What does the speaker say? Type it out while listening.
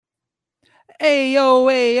Hey,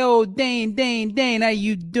 yo, Dane, how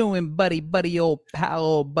you doing, buddy, old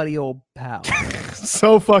pal,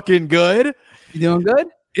 So fucking good. You doing good?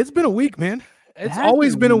 It's been a week, man. It's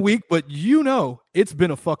always been a week, but it's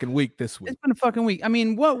been a fucking week this week. It's been a fucking week. I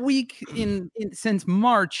mean, what week since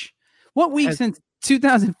March? What week since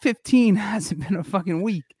 2015 hasn't been a fucking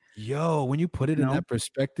week? Yo, when you put it in that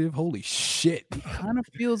perspective, holy shit. Kind of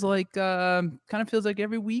feels like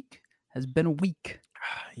every week has been a week.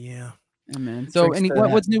 Yeah. Yeah, man. So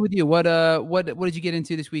what's new with you? What did you get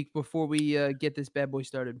into this week before we get this bad boy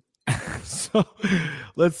started? So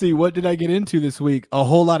let's see, what did I get into this week? A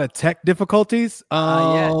whole lot of tech difficulties.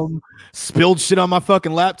 Spilled shit on my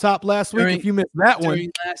fucking laptop last week. If you missed that one,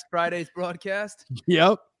 last Friday's broadcast.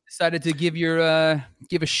 Yep. Decided to give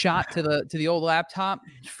a shot to the old laptop.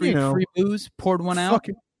 Free booze. Poured one out.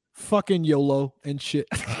 Fucking YOLO and shit.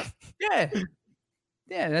 Yeah,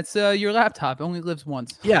 that's your laptop. It only lives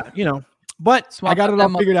once. Yeah, But I got it all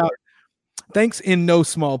figured out. Thanks in no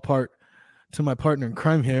small part to my partner in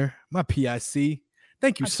crime here, my PIC.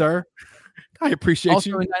 Thank you, sir. I appreciate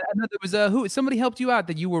you. I know there was somebody helped you out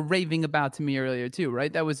that you were raving about to me earlier too,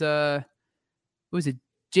 right? That was who was it?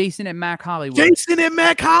 Jason at Mac Hollywood. Jason at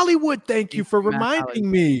Mac Hollywood. Thank you for reminding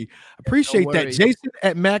me. Appreciate that. Jason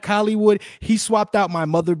at Mac Hollywood. He swapped out my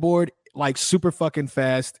motherboard like super fucking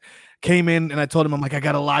fast. Came in and I told him, I'm like, I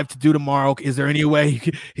got a live to do tomorrow. Is there any way?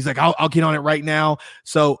 He's like, I'll get on it right now.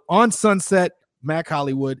 So on Sunset, Mac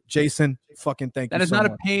Hollywood, Jason, fucking thank you. That is not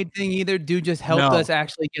a paid thing either. Dude just helped us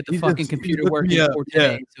actually get the fucking computer working for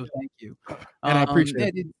today. So thank you. And I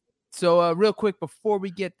appreciate it. So real quick, before we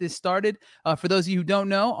get this started, for those of you who don't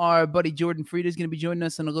know, our buddy Jordan Frieda is going to be joining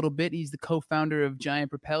us in a little bit. He's the co-founder of Giant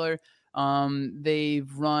Propeller.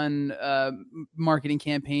 They've run marketing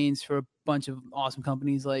campaigns for a bunch of awesome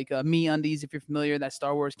companies like MeUndies, if you're familiar, that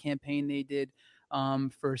Star Wars campaign they did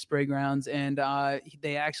for Spray Grounds, and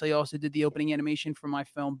they actually also did the opening animation for my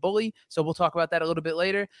film Bully. So we'll talk about that a little bit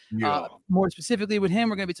later. More specifically with him,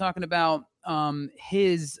 we're going to be talking about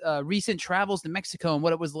his recent travels to Mexico and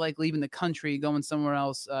what it was like leaving the country, going somewhere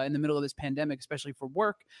else in the middle of this pandemic, especially for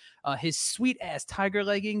work. His sweet ass tiger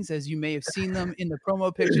leggings, as you may have seen them in the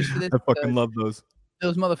promo pictures for this. I fucking love those.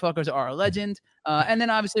 Those motherfuckers are a legend. And then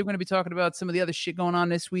obviously we're going to be talking about some of the other shit going on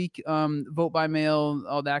this week. Vote by mail,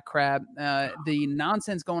 all that crap. The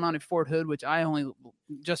nonsense going on at Fort Hood, which I only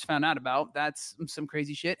just found out about. That's some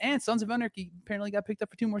crazy shit. And Sons of Anarchy apparently got picked up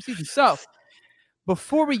for 2 more seasons. So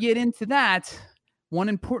before we get into that, one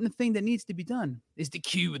important thing that needs to be done is to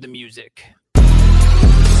cue the music.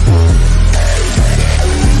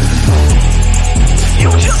 You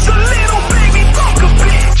just a little baby fucker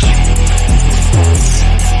bitch.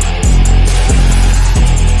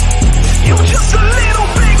 You just a little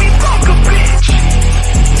baby fucker bitch.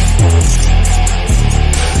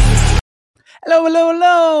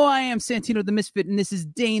 Hello. I am Santino the Misfit, and this is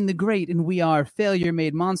Dane the Great, and we are Failure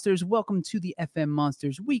Made Monsters. Welcome to the FM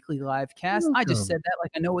Monsters Weekly Live Cast. I just said that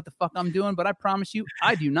like I know what the fuck I'm doing, but I promise you,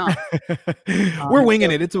 I do not. We're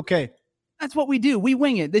winging it. It's okay. That's what we do. We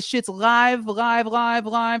wing it. This shit's live.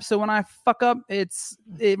 So when I fuck up, it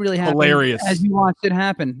really happens. Hilarious. As you watch it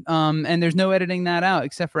happen. And there's no editing that out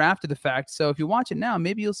except for after the fact. So if you watch it now,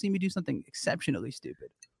 maybe you'll see me do something exceptionally stupid.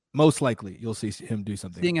 Most likely, you'll see him do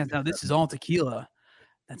something. Seeing as now this is all tequila.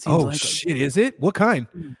 That seems shit, is it? What kind?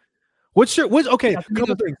 Okay, a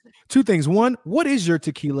couple things. 2 things. 1, what is your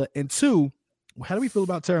tequila? And 2, how do we feel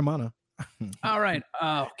about Teremana? All right.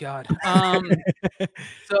 Oh God.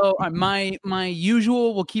 So my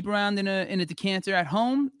usual, we'll keep around in a decanter at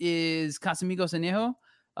home is Casamigos Añejo.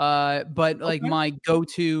 But like my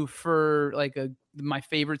go-to for like my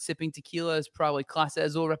favorite sipping tequila is probably Clase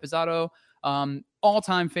Azul Reposado.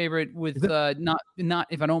 All-time favorite with not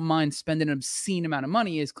if I don't mind spending an obscene amount of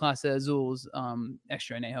money is Clase Azul's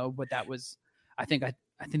Extra Añejo. But that was I think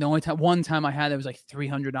the only one time I had that was like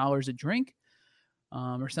 $300 a drink.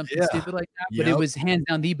 Or something stupid like that. But it was hands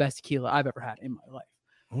down the best tequila I've ever had in my life.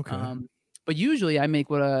 Okay. But usually I make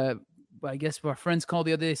what I guess our friends call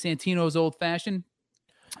the other day Santino's Old Fashioned.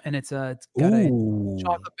 And it's got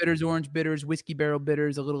chocolate bitters, orange bitters, whiskey barrel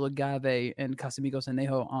bitters, a little agave, and Casamigos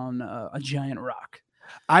Añejo on a giant rock.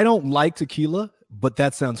 I don't like tequila, but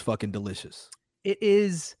that sounds fucking delicious. It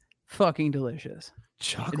is fucking delicious.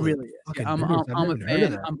 Chocolate. It really is. I'm a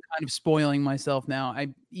fan. I'm kind of spoiling myself now. I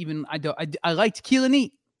like tequila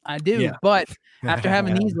neat. I do, but after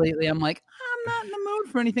having these lately, I'm like, I'm not in the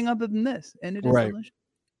mood for anything other than this, and it is delicious.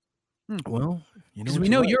 Well, because we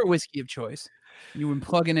know you're a whiskey of choice. You've been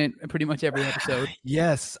plugging it pretty much every episode.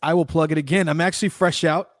 Yes, I will plug it again. I'm actually fresh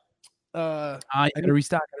out. I gotta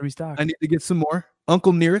restock. I need to get some more.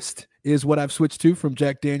 Uncle Nearest is what I've switched to from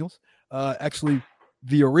Jack Daniels. Actually,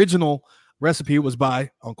 the original recipe was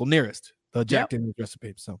by Uncle Nearest, the Jack Daniels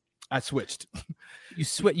recipe. So I switched.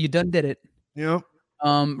 You done did it. Yep.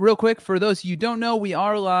 Real quick, for those of you who don't know, we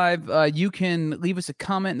are live. You can leave us a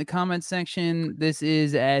comment in the comment section. This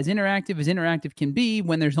is as interactive can be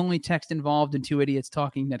when there's only text involved and two idiots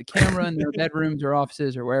talking at a camera in their bedrooms or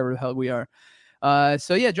offices or wherever the hell we are.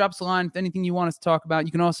 So yeah, drop us a line with anything you want us to talk about.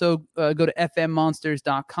 You can also go to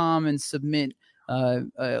fmmonsters.com and submit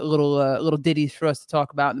little ditties for us to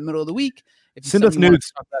talk about in the middle of the week. If send us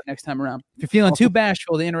nudes next time around. If you're feeling too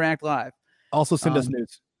bashful to interact live, also send us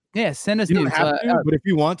nudes. Yeah, send us you nudes. Don't have to, but if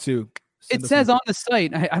you want to, it says on the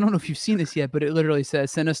site. I don't know if you've seen this yet, but it literally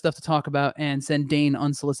says send us stuff to talk about and send Dane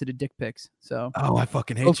unsolicited dick pics. So I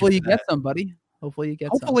fucking hate hopefully you. You get somebody. Hopefully you get.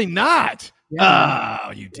 Hopefully some. Not.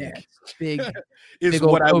 Yeah, you dick. Yeah, big is big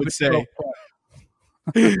what I would say.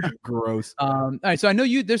 Gross. All right, so I know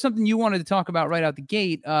there's something you wanted to talk about right out the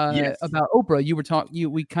gate yes. about Oprah. You were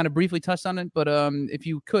we kind of briefly touched on it, but if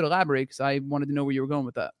you could elaborate, because I wanted to know where you were going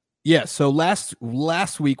with that. Yeah, so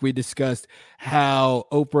last week we discussed how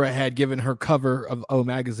Oprah had given her cover of O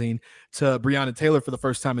Magazine to Breonna Taylor for the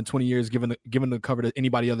first time in 20 years, given the cover to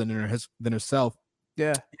anybody other than herself.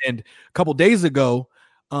 Yeah, and a couple days ago,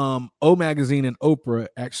 O Magazine and Oprah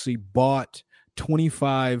actually bought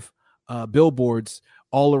 25 billboards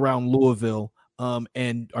all around Louisville,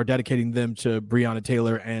 and are dedicating them to Breonna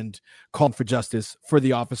Taylor and calling for justice for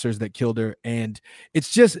the officers that killed her. And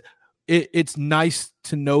it's just. It's nice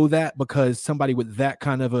to know that, because somebody with that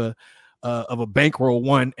kind of a bankroll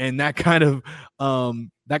won, and that kind of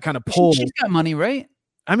pull. She's got money, right?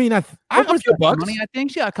 I mean, I a few bucks. Money, I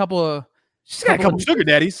think she got a couple. She's got a couple sugar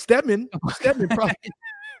daddies. Stedman probably.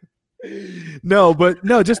 No,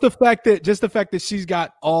 just the fact that she's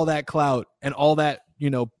got all that clout and all that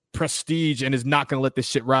prestige and is not going to let this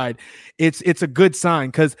shit ride. It's a good sign,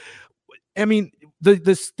 because I mean.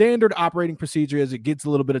 The standard operating procedure is it gets a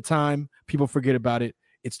little bit of time, people forget about it,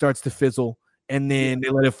 it starts to fizzle, and then they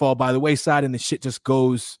let it fall by the wayside, and the shit just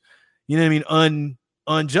goes,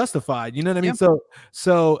 unjustified. You know what I mean? Yep.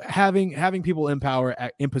 So having people in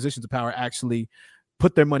positions of power actually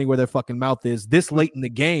put their money where their fucking mouth is this late in the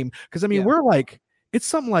game, because I mean we're like, it's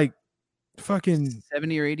something like fucking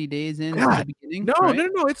 70 or 80 days in God, the beginning. No, right?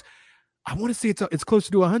 no, it's. I want to say it's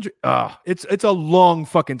closer to 100. It's a long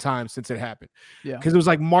fucking time since it happened. Yeah, because it was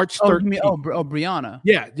like March 13th. Breonna.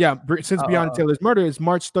 Yeah. Since Breonna Taylor's murder is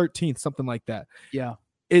March 13th, something like that. Yeah,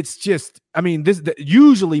 it's just. I mean,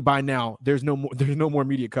 usually by now there's no more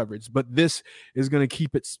media coverage, but this is going to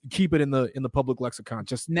keep it in the public lexicon.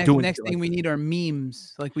 Just next thing we need are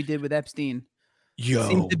memes, like we did with Epstein. Yo,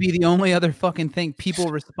 seems to be the only other fucking thing people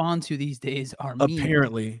respond to these days are memes.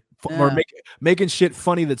 Apparently. Or making shit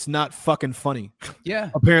funny that's not fucking funny.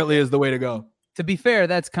 Yeah, apparently is the way to go. To be fair,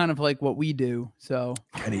 that's kind of like what we do. So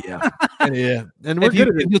yeah, and we're good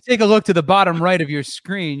at it. If you take a look to the bottom right of your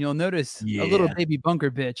screen, you'll notice a little baby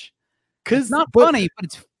bunker bitch. Because it's not funny, but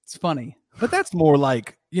it's funny. But that's more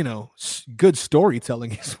like good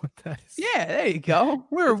storytelling is what that is. Yeah, there you go.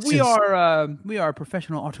 We are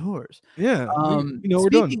professional auteurs. Yeah, we're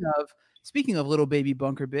doing. Speaking of little baby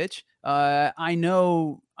bunker bitch, I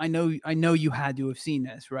know you had to have seen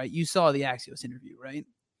this, right? You saw the Axios interview, right?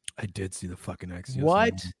 I did see the fucking Axios.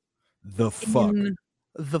 What the fuck?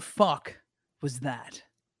 The fuck was that,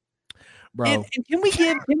 bro? And can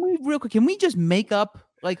we just make up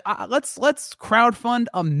let's crowdfund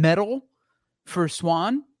a medal for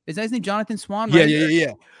Swan? Is that his name, Jonathan Swan? Right?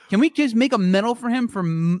 Yeah. Can we just make a medal for him for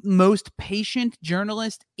most patient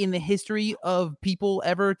journalist in the history of people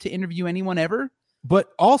ever to interview anyone ever? But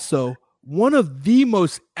also one of the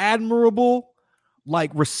most admirable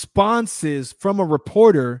responses from a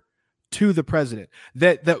reporter to the president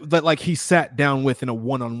that like he sat down with in a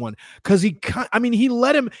one-on-one, because he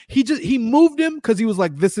let him, he moved him because he was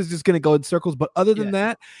like, this is just gonna go in circles, but other than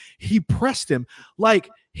that, he pressed him.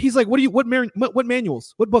 He's like, what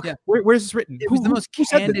manuals, what book, where's this written? It was the most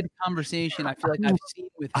candid conversation I feel like I've seen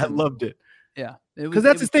with him. I loved it. Yeah, because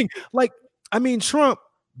that's his thing. Trump,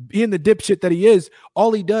 being the dipshit that he is,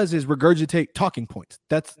 all he does is regurgitate talking points.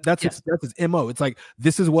 That's his MO. It's like,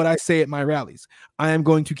 this is what I say at my rallies. I am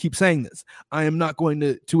going to keep saying this. I am not going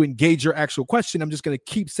to engage your actual question. I'm just going to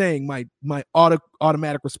keep saying my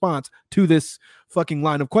automatic response to this fucking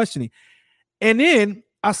line of questioning. And then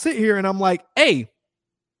I sit here and I'm like, hey,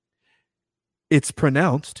 it's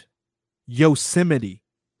pronounced Yosemite.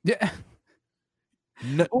 Yeah.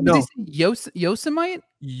 No. Yosemite?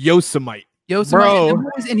 Yosemite. Bro.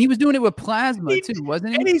 And he was doing it with plasma too,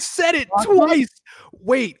 wasn't he? And he said it twice.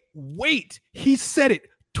 Wait. He said it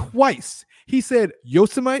twice. He said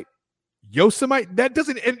Yosemite, Yosemite. That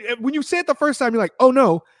doesn't. And when you say it the first time, you're like, oh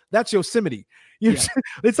no, that's Yosemite.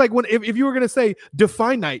 It's like when if you were gonna say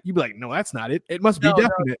define night, you'd be like, no, that's not it. It must be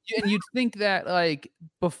definite. No. And you'd think that like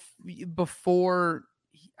before.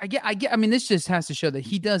 I get. I mean, this just has to show that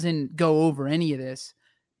he doesn't go over any of this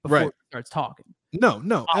before he starts talking.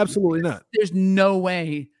 No, absolutely not. There's no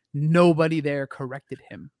way nobody there corrected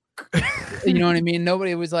him. You know what I mean?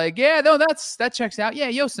 Nobody was like, yeah, no, that checks out. Yeah,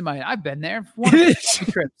 Yosemite, I've been there. Trips.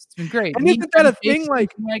 It's been great. And isn't that a thing?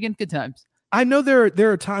 Like, Megan, good times. I know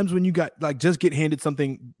there are times when you got like just get handed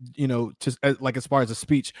something, you know, just like as far as a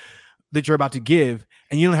speech that you're about to give,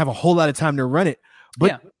 and you don't have a whole lot of time to run it.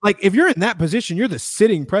 But like if you're in that position, you're the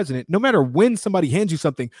sitting president. No matter when somebody hands you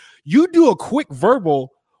something, you do a quick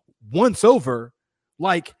verbal once over.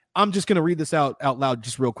 Like, I'm just gonna read this out loud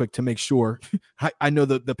just real quick to make sure I know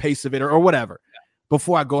the pace of it or whatever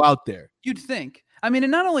before I go out there. You'd think. I mean,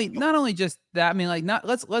 and not only just that. I mean, like, not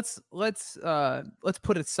let's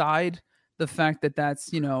put aside the fact that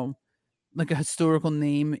that's, you know, like a historical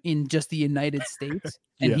name in just the United States,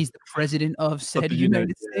 and he's the president of said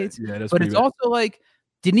United States. But it's also like,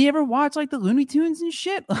 didn't he ever watch like the Looney Tunes and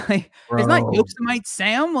shit? Like, it's not Yosemite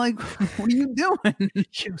Sam. Like, what are you doing?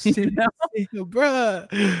 You know?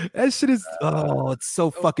 Bruh, that shit is it's so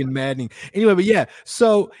fucking maddening. Anyway, but yeah,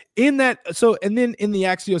 and then in the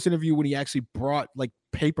Axios interview when he actually brought like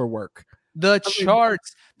paperwork. The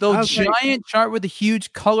charts, the giant chart with the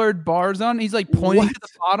huge colored bars on. He's like pointing to the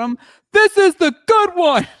bottom. This is the good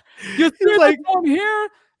one. You see like on here?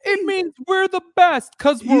 It means we're the best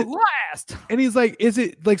because we're last. And he's like, is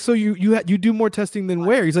it like so you do more testing than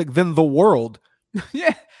where? He's like, than the world.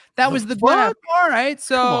 Yeah, that was the graph. All right,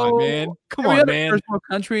 so come on, man. First world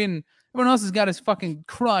country, and everyone else has got us fucking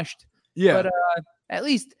crushed. Yeah, but at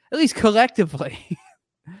least collectively.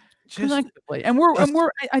 Collectively, and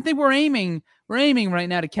I think we're aiming right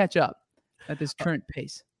now to catch up at this current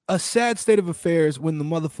pace. A sad state of affairs when the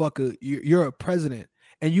motherfucker you're a president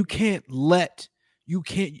and you can't let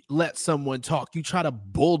someone talk. You try to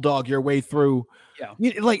bulldog your way through.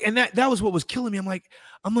 And that was what was killing me. I'm like,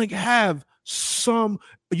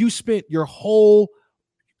 you spent your whole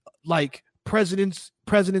like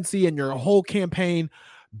presidency and your whole campaign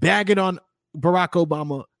bagging on Barack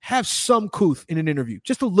Obama. Have some couth in an interview,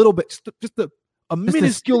 just a little bit, just a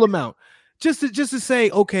minuscule amount, just to say,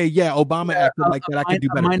 okay, Obama acted like that. I can do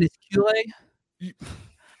better. Minus QA,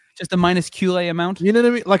 just a minus QA amount. You know what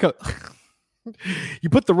I mean? Like you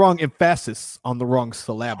put the wrong emphasis on the wrong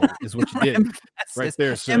syllable is what you did right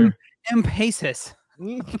there, sir. Emphasis.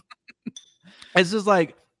 It's just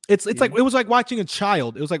like it's like it was like watching a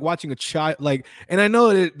child. It was like watching a child. Like, and I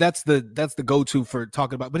know that's the go-to for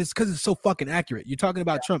talking about, but it's because it's so fucking accurate. You're talking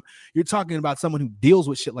about Trump. You're talking about someone who deals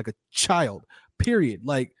with shit like a child. Period.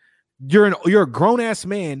 Like you're a grown ass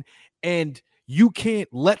man, and you can't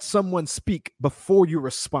let someone speak before you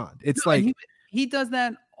respond. It's he does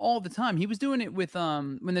that all the time. He was doing it with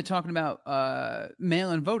when they're talking about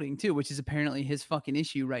mail-in voting too, which is apparently his fucking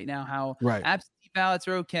issue right now. How absentee ballots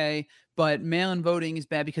are okay, but mail-in voting is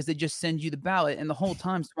bad because they just send you the ballot, and the whole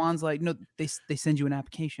time Swan's like, no, they send you an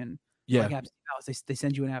application. Yeah, like absentee ballots, they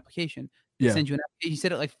send you an application. They send you an application. He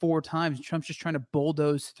said it like 4 times. Trump's just trying to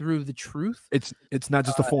bulldoze through the truth. It's not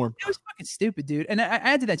just a form. It was fucking stupid, dude. And I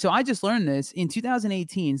added that. So I just learned this in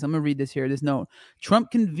 2018. So I'm gonna read this here. This note: Trump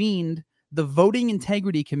convened the Voting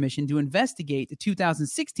Integrity Commission to investigate the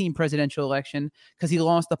 2016 presidential election because he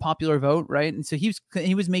lost the popular vote, right? And so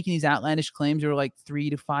he was making these outlandish claims. There were like 3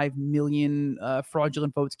 to 5 million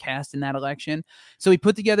fraudulent votes cast in that election. So he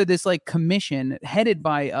put together this like commission headed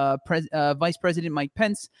by Vice President Mike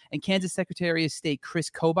Pence and Kansas Secretary of State Chris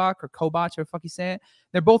Kobach, or fuck you say it.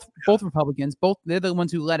 They're both Republicans. They're the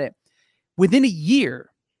ones who led it. Within a year.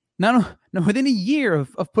 Within a year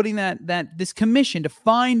of putting this commission to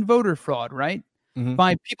find voter fraud, right,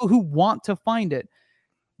 by people who want to find it,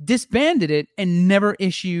 disbanded it and never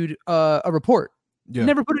issued a report.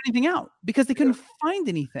 Never put anything out because they couldn't find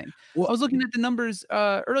anything. Well, I was looking at the numbers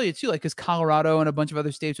earlier too, like because Colorado and a bunch of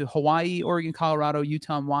other states, with Hawaii, Oregon, Colorado,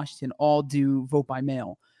 Utah, and Washington, all do vote by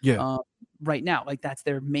mail. Right now, like that's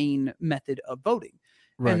their main method of voting.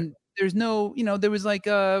 Right. And there's no, there was like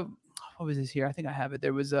what was this here? I think I have it.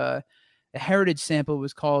 There was a heritage sample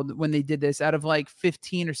was called when they did this. Out of like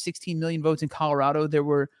 15 or 16 million votes in Colorado, there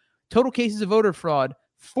were total cases of voter fraud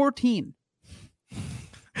 14.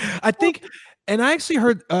 I think, and I actually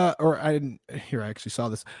heard, I actually saw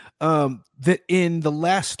this, that in the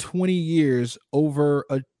last 20 years, over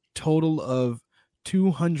a total of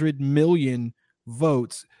 200 million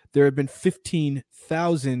votes, there have been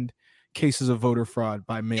 15,000 cases of voter fraud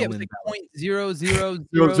by mail-in. Yeah, it was like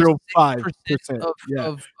 0.00005%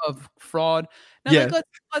 of fraud. Now, like,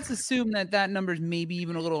 let's assume that number is maybe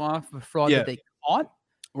even a little off of fraud that they caught.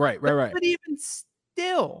 Right. But even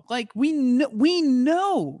still, like we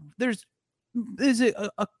know there's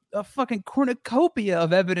a fucking cornucopia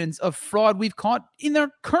of evidence of fraud we've caught in their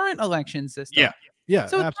current election system. Yeah.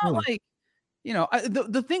 So it's absolutely. not like, you know,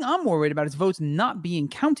 the thing I'm more worried about is votes not being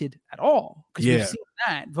counted at all, because we've seen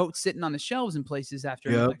that votes sitting on the shelves in places after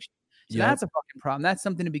an election. So that's a fucking problem. That's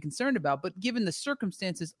something to be concerned about. But given the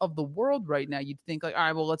circumstances of the world right now, you'd think like, all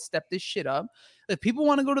right, well, let's step this shit up. If people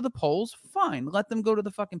want to go to the polls, fine, let them go to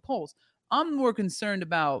the fucking polls. I'm more concerned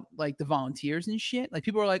about like the volunteers and shit. Like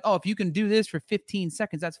people are like, oh, if you can do this for 15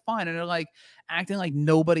 seconds, that's fine. And they're like acting like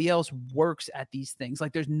nobody else works at these things.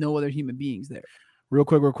 Like there's no other human beings there. Real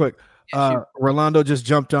quick. Rolando just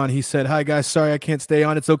jumped on. He said, hi, guys. Sorry I can't stay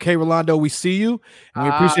on. It's okay, Rolando. We see you. And we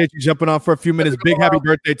appreciate you jumping on for a few minutes. Big happy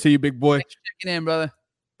birthday to you, big boy. Thanks for checking in, brother.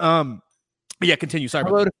 Yeah, continue. Sorry.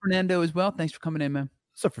 Hello to Fernando as well. Thanks for coming in, man.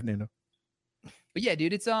 What's up, Fernando? But yeah,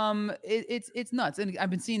 dude, it's nuts. And I've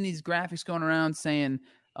been seeing these graphics going around saying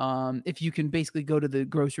if you can basically go to the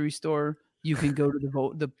grocery store, you can go to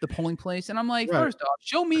the polling place. And I'm like, first off,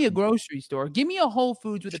 show me a grocery store. Give me a Whole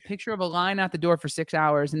Foods with a picture of a line out the door for 6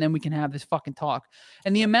 hours, and then we can have this fucking talk.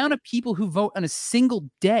 And the amount of people who vote on a single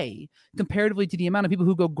day comparatively to the amount of people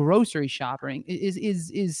who go grocery shopping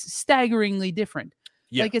is staggeringly different.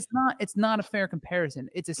 Yeah. Like it's not a fair comparison.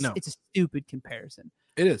 It's a stupid comparison.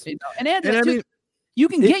 It is. You know? And you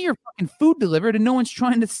can get your fucking food delivered, and no one's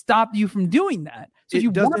trying to stop you from doing that. So if you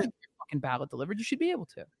want to get your fucking ballot delivered, you should be able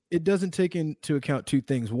to. It doesn't take into account two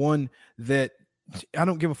things. One, that I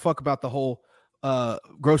don't give a fuck about the whole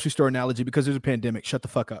grocery store analogy because there's a pandemic. Shut the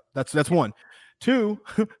fuck up. That's one. Two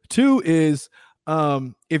is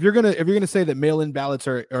if you're gonna say that mail-in ballots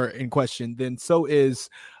are in question, then so is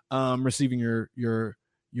receiving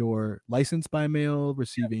your license by mail,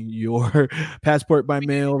 receiving your passport by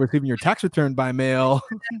mail, receiving your tax return by mail.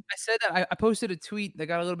 I said that I posted a tweet that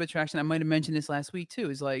got a little bit of traction. I might have mentioned this last week too.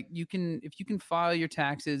 Is like if you can file your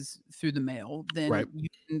taxes through the mail, then you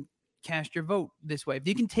can cast your vote this way. If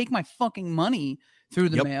you can take my fucking money through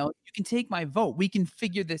the mail, you can take my vote. We can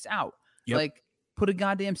figure this out. Like put a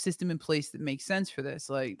goddamn system in place that makes sense for this.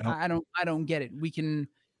 Like I don't get it.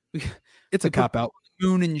 It's a cop out.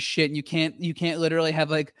 Moon and shit. And you can't literally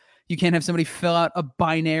have you can't have somebody fill out a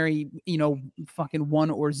binary, fucking 1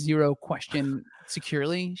 or 0 question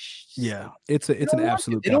securely. Yeah, it's an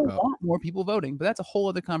absolute. They don't want more people voting, but that's a whole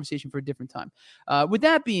other conversation for a different time. With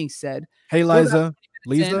that being said, hey Liza,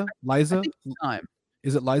 Liza, time.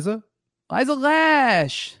 Is it Liza? Liza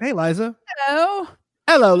Lash. Hey Liza. Hello,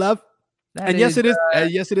 love. Yes, it is.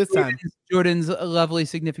 Yes, it is time. Jordan's lovely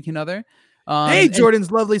significant other. Hey, Jordan's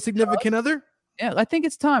lovely significant other. Yeah, I think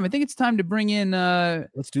it's time. I think it's time to bring in.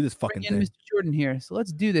 Let's do this fucking thing. Mr. Jordan here. So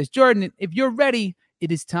let's do this. Jordan, if you're ready,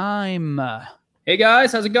 it is time. Hey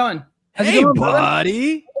guys, how's it going? Hey,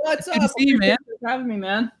 buddy. What's up? Good to see you, man. Thanks for having me,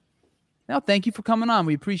 man. No, thank you for coming on.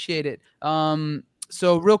 We appreciate it.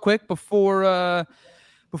 So real quick before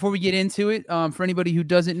we get into it, for anybody who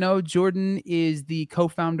doesn't know, Jordan is the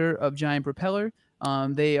co-founder of Giant Propeller.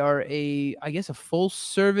 They are a full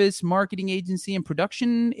service marketing agency and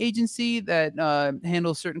production agency that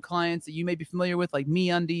handles certain clients that you may be familiar with, like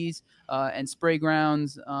MeUndies and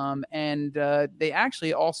Spraygrounds. And they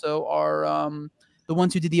actually also are the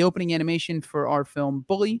ones who did the opening animation for our film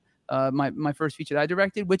Bully, my first feature that I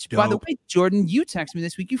directed, which, by the way, Jordan, you texted me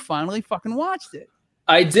this week. You finally fucking watched it.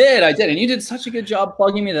 I did. And you did such a good job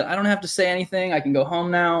plugging me that I don't have to say anything. I can go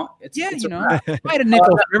home now. I had a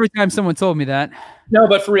nickel for every time someone told me that. No,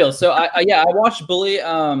 but for real. So I watched Bully.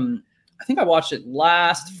 I think I watched it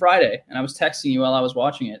last Friday, and I was texting you while I was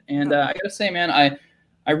watching it. And I gotta say, man,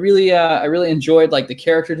 I really enjoyed like the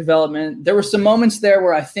character development. There were some moments there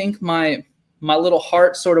where I think my little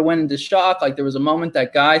heart sort of went into shock. Like there was a moment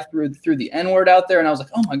that guy threw the N-word out there, and I was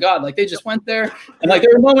like, oh my God, like they just went there. And like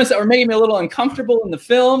there were moments that were making me a little uncomfortable in the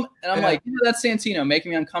film. And I'm like, that's Santino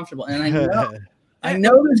making me uncomfortable. And I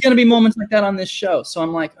know there's going to be moments like that on this show. So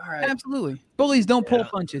I'm like, all right. Absolutely. Bullies don't pull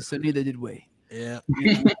punches, so neither did we. Yeah.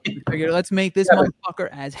 Figured, let's make this motherfucker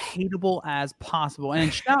as hateable as possible.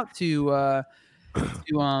 And shout to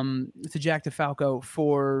Jack DeFalco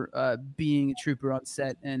for being a trooper on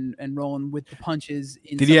set and rolling with the punches.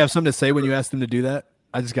 Did he have something to say when you asked him to do that?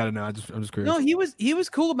 I just got to know. I'm just curious. No, he was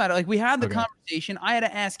cool about it. Like we had the conversation. I had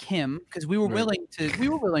to ask him because we were willing to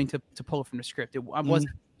pull it from the script. I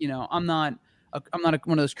wasn't, I'm not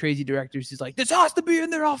one of those crazy directors who's like, this has to be in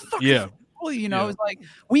there. I'll fucking, it was like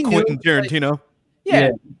we knew Quentin Tarantino.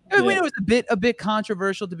 Yeah. I mean, it was a bit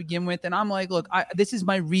controversial to begin with, and I'm like, look, this is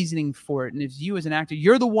my reasoning for it. And if you as an actor,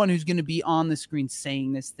 you're the one who's going to be on the screen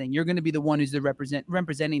saying this thing. You're going to be the one who's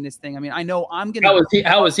representing this thing. I mean, I know I'm going to.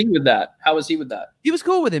 How was he with that? He was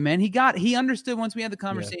cool with it, man. He understood once we had the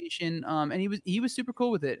conversation, and he was super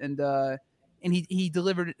cool with it, and he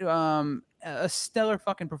delivered a stellar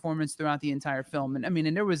fucking performance throughout the entire film. And I mean,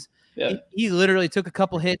 and there was he literally took a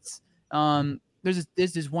couple hits. There's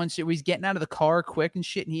this one shit where he's getting out of the car quick and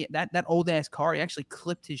shit, and that old ass car, he actually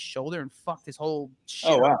clipped his shoulder and fucked his whole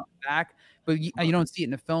shit back. But you don't see it in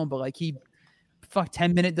the film, but like he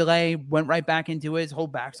 10-minute delay, went right back into it. His whole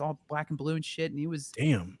back's all black and blue and shit, and he was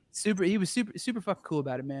super fucking cool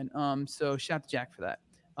about it, man. So shout out to Jack for that.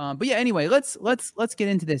 But yeah, anyway, let's get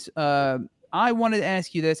into this. I wanted to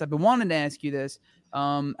ask you this. I've been wanting to ask you this,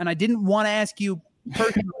 and I didn't want to ask you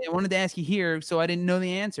personally. I wanted to ask you here, so I didn't know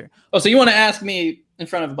the answer. Oh, so you want to ask me in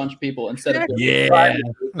front of a bunch of people instead of so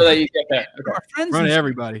that you get that. Okay. Our friends in front of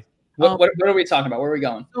everybody. What are we talking about? Where are we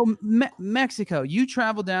going? So Mexico. You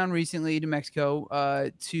traveled down recently to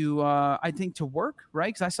Mexico to I think to work,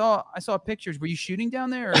 right? Because I saw pictures. Were you shooting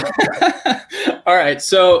down there? All right.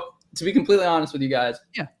 So to be completely honest with you guys,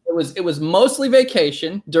 it was mostly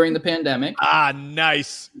vacation during the pandemic.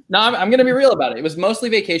 Nice. No, I'm going to be real about it. It was mostly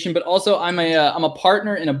vacation, but also I'm a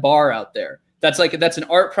partner in a bar out there. That's an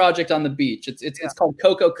art project on the beach. It's called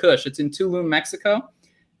Coco Kush. It's in Tulum, Mexico.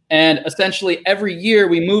 And essentially every year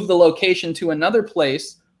we move the location to another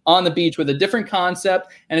place on the beach with a different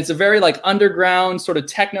concept. And it's a very like underground sort of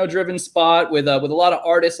techno driven spot with a lot of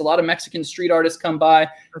artists, a lot of Mexican street artists come by.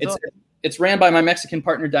 It's ran by my Mexican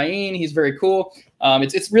partner, Dain. He's very cool.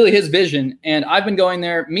 It's really his vision. And I've been going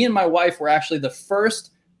there. Me and my wife were actually the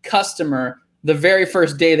first customer the very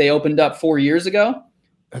first day they opened up 4 years ago.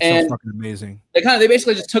 That's so fucking amazing. They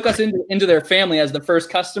basically just took us into their family as the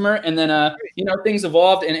first customer. And then, things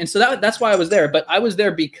evolved. And so that's why I was there. But I was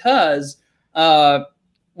there because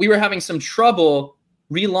we were having some trouble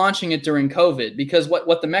relaunching it during COVID because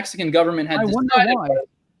what the Mexican government had decided.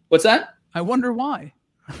 What's that? I wonder why.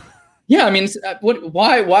 Yeah, I mean,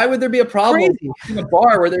 why would there be a problem in a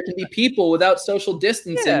bar where there can be people without social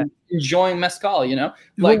distancing enjoying mezcal? You know,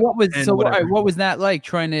 like what was that like?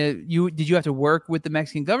 Did you have to work with the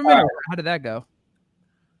Mexican government, or how did that go?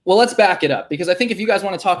 Well, let's back it up because I think if you guys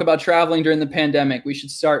want to talk about traveling during the pandemic, we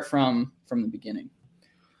should start from the beginning.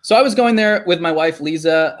 So I was going there with my wife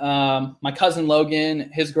Lisa, my cousin Logan,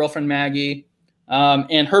 his girlfriend Maggie,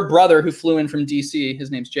 and her brother who flew in from DC.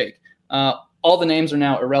 His name's Jake. All the names are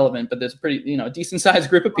now irrelevant, but there's a pretty, decent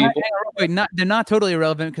sized group of people. They're not totally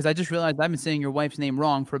irrelevant because I just realized I've been saying your wife's name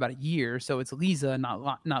wrong for about a year, so it's Lisa,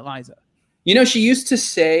 not Liza. She used to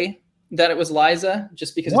say that it was Liza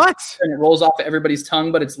just because it rolls off of everybody's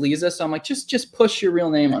tongue, but it's Lisa. So I'm like, just push your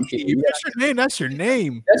real name on people. That's your name. That's your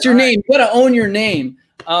name. That's your name. You gotta own your name.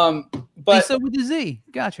 But Lisa with a Z.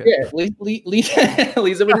 Gotcha. Yeah,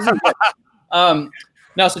 Lisa with a Z.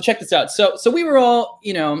 Now, so check this out. So we were all,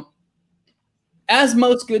 as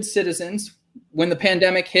most good citizens, when the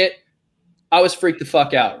pandemic hit, I was freaked the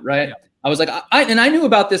fuck out, right? Yeah. I was like, I knew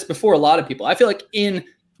about this before a lot of people. I feel like in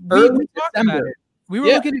early December, we were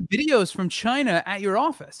looking at videos from China at your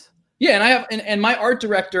office. Yeah, and I have, and my art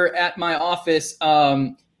director at my office,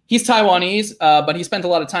 he's Taiwanese, but he spent a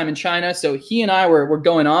lot of time in China. So he and I were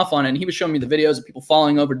going off on it. And he was showing me the videos of people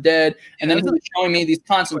falling over dead. And then he was showing me these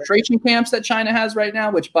concentration camps that China has right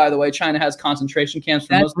now, which, by the way, China has concentration camps.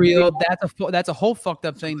 That's real. That's a whole fucked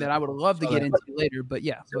up thing that I would love to get into later. But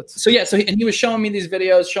yeah. So he was showing me these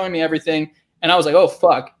videos, showing me everything. And I was like, oh,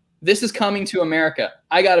 fuck, this is coming to America.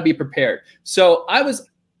 I got to be prepared. So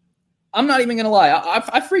I'm not even gonna lie.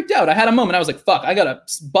 I freaked out. I had a moment. I was like, "Fuck! I gotta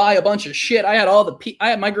buy a bunch of shit." I had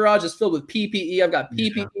my garage is filled with PPE. I've got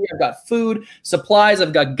PPE. I've got food, supplies.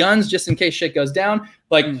 I've got guns just in case shit goes down.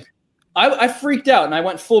 Like, I freaked out and I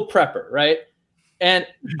went full prepper, right? And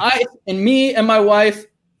me and my wife,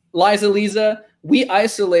 Lisa, we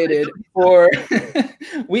isolated for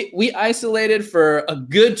we isolated for a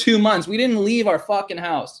good 2 months. We didn't leave our fucking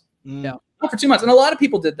house. Yeah. For 2 months, and a lot of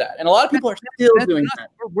people did that, and a lot of people are still doing that.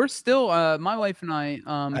 We're still, my wife and I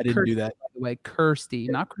didn't do that. By the way, Kirsty,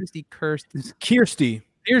 not Christy, Kirsty. Kirsty.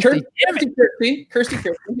 Yeah,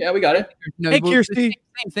 we got it. No, hey, Kirsty.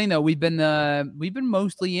 Same thing though. We've been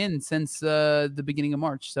mostly in since the beginning of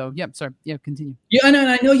March. So yeah, sorry. Yeah, continue. Yeah,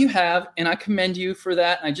 I know you have, and I commend you for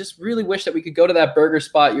that. And I just really wish that we could go to that burger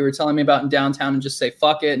spot you were telling me about in downtown and just say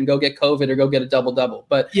fuck it and go get COVID or go get a double.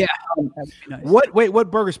 But yeah, nice. What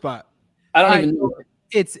burger spot? I don't even know.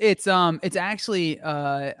 It's actually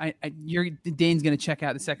Dane's gonna check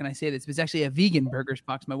out the second I say this, but it's actually a vegan burger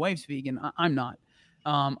spot. My wife's vegan. I'm not.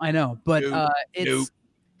 I know, but it's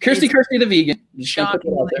Kirsty the vegan.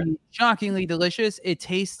 Shockingly delicious. It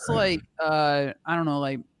tastes like I don't know,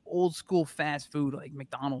 like old school fast food, like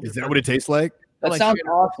McDonald's. Is that what it tastes like? That sounds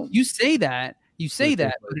awesome. You say that,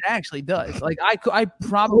 but it actually does. Like I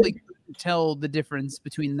probably couldn't tell the difference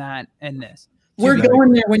between that and this. We're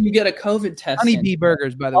going there when you get a COVID test. Honeybee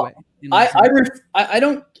burgers, by the way. I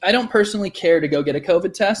don't personally care to go get a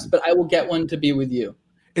COVID test, but I will get one to be with you.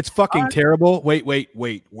 It's fucking terrible.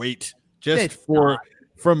 Wait. Just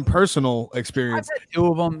from personal experience. I've had 2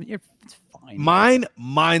 of them. It's fine.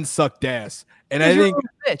 Mine sucked ass. And I think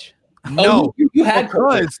bitch. No, you had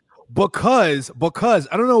because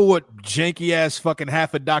I don't know what janky ass fucking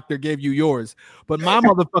half a doctor gave you yours, but my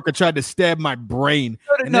motherfucker tried to stab my brain.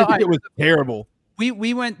 It was terrible.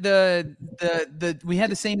 We went we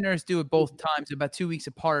had the same nurse do it both times about 2 weeks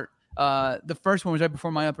apart. The first one was right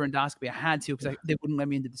before my upper endoscopy. I had to because they wouldn't let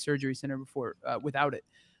me into the surgery center before without it.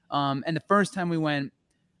 And the first time we went,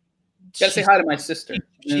 gotta say hi to my sister.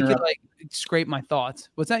 She could like scrape my thoughts.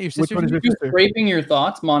 What's that? Your sister? Which one is your sister? Scraping your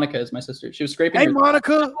thoughts. Monica is my sister. She was scraping. Hey,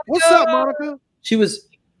 Monica. What's up, Monica? She was.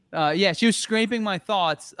 She was scraping my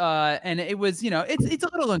thoughts, and it was, it's a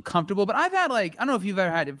little uncomfortable. But I've had I don't know if you've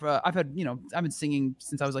ever had it. I've had, I've been singing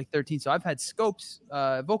since I was like 13, so I've had scopes,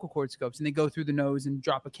 vocal cord scopes, and they go through the nose and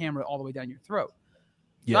drop a camera all the way down your throat.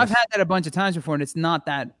 Yes. So I've had that a bunch of times before, and it's not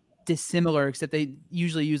that dissimilar, except they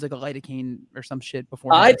usually use like a lidocaine or some shit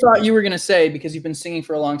before. I thought you were gonna say, because you've been singing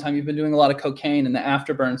for a long time, you've been doing a lot of cocaine, and the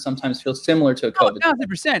afterburn sometimes feels similar to a COVID.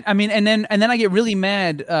 1,000%. I mean, and then I get really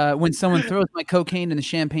mad when someone throws my cocaine in the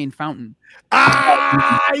champagne fountain.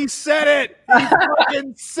 He said it. He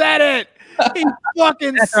fucking said it. He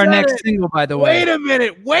fucking That's said our next it. single, by the way. Wait a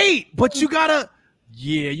minute. But you gotta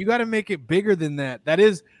make it bigger than that. That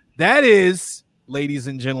is, ladies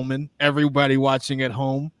and gentlemen, everybody watching at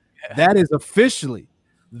home. That is officially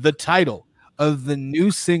the title of the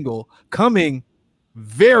new single coming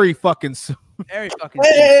very fucking soon. Very fucking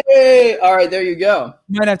Hey! All right, there you go.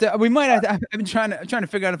 We might have to. I've been trying to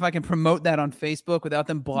figure out if I can promote that on Facebook without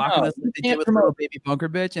them blocking us. Like they did with Little Baby Bunker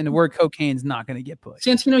Bitch, and the word cocaine's not going to get pushed.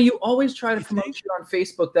 Santino, you always try to promote shit on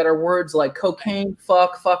Facebook that are words like cocaine,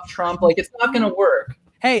 fuck Trump. Like, it's not going to work.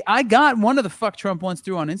 Hey, I got one of the fuck Trump ones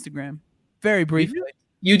through on Instagram, very briefly.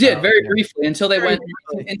 You did very briefly until they went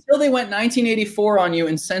 1984 on you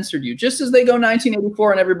and censored you, just as they go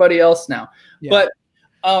 1984 on everybody else now. Yeah. But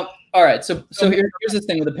all right, so here's the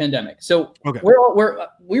thing with the pandemic. So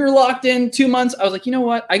we were locked in 2 months. I was like, you know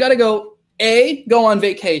what? I got to go. A, go on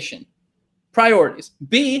vacation. Priorities.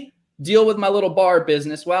 B, deal with my little bar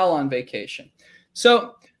business while on vacation.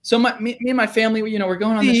 So me and my family, we're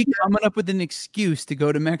going on this. Coming up with an excuse to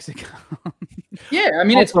go to Mexico. Yeah, I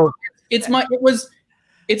mean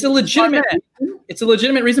it's a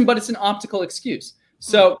legitimate reason, but it's an optical excuse.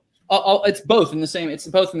 So it's both in the same. It's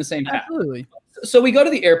both in the same path. Absolutely. So we go to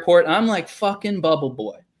the airport, and I'm like fucking Bubble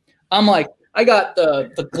Boy. I'm like, I got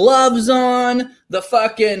the gloves on, the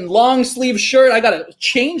fucking long sleeve shirt. I got a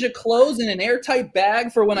change of clothes in an airtight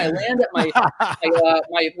bag for when I land at my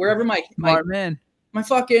wherever my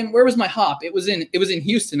fucking, where was my hop? It was in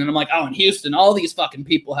Houston, and I'm like, oh, in Houston, all these fucking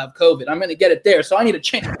people have COVID. I'm gonna get it there, so I need to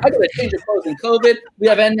change. I got to change of clothes in COVID. We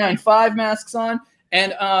have N95 masks on,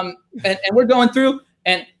 and we're going through,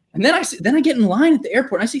 and then I get in line at the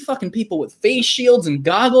airport, and I see fucking people with face shields and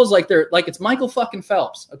goggles, like it's Michael fucking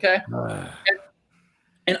Phelps, okay?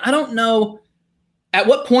 And I don't know at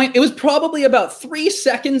what point. It was probably about 3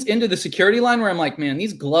 seconds into the security line where I'm like, man,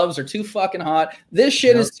 these gloves are too fucking hot. This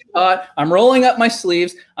shit is too hot. I'm rolling up my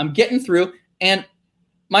sleeves. I'm getting through, and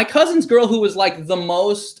my cousin's girl, who was like the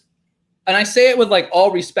most. And I say it with like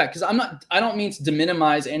all respect, because I don't mean to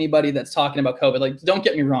minimize anybody that's talking about COVID. Like, don't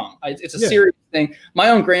get me wrong. It's a serious thing. My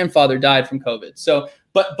own grandfather died from COVID. So,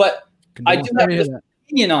 but I do have this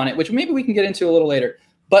opinion on it, which maybe we can get into a little later.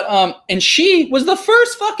 But, and she was the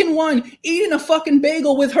first fucking one eating a fucking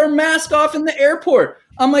bagel with her mask off in the airport.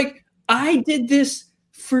 I'm like, I did this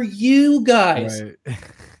for you guys,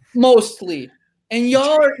 mostly. And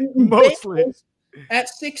y'all are eating bagels at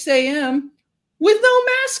 6 a.m. with no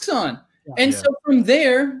masks on. And so from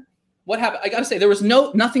there, what happened? I got to say,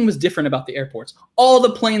 nothing was different about the airports. All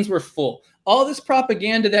the planes were full. All this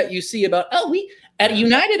propaganda that you see about, at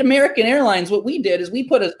United American Airlines, what we did is we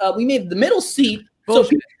made the middle seat so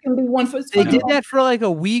people can be 1 foot. They did that for like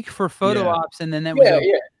a week for photo ops, and then that was over.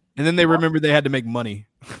 And then they remembered they had to make money.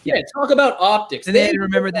 Yeah, talk about optics. And they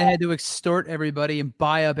remembered they had to extort everybody and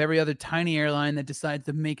buy up every other tiny airline that decides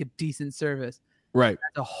to make a decent service. Right.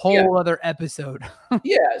 That's a whole other episode.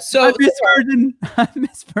 Yeah. So I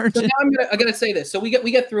miss Virgin. So now I gotta say this. So we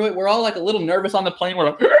get through it. We're all like a little nervous on the plane. We're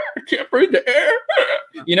like, can't breathe the air.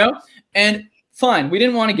 You know, and fine, we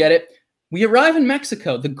didn't want to get it. We arrive in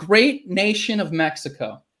Mexico, the great nation of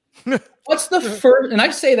Mexico. What's the first? And I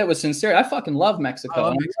say that with sincerity. I fucking love Mexico. I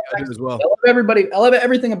love Mexico as well. I love everybody. I love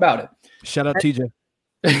everything about it. Shout out TJ.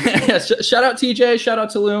 Shout out TJ. Shout out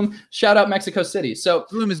Tulum. Shout out Mexico City. So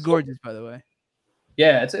Tulum is gorgeous, by the way.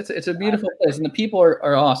 Yeah, it's a beautiful place, and the people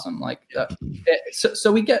are awesome. Like,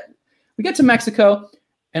 so we get to Mexico,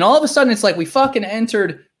 and all of a sudden it's like we fucking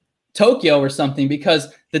entered Tokyo or something,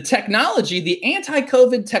 because the technology, the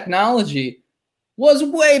anti-COVID technology, was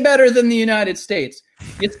way better than the United States.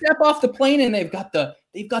 You step off the plane and they've got the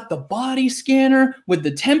body scanner with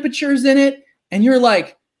the temperatures in it, and you're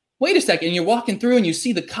like, wait a second. And you're walking through and you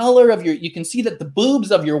see the color of you can see that the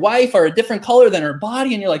boobs of your wife are a different color than her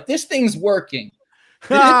body, and you're like, this thing's working.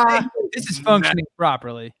 This is functioning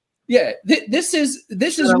properly. Yeah, this is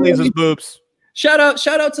Lisa's boobs. Shout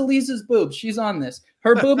out to Lisa's boobs. She's on this.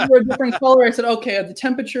 Her boobs were a different color. I said, okay, the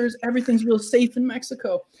temperatures, everything's real safe in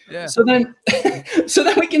Mexico. Yeah. So then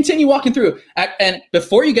we continue walking through, and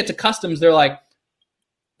before you get to customs, they're like,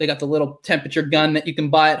 they got the little temperature gun that you can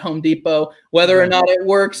buy at Home Depot. Whether or not it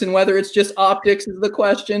works and whether it's just optics is the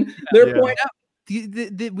question. They're pointing out.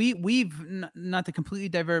 We've not to completely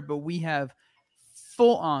divert, but we have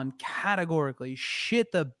full on categorically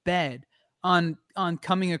shit the bed on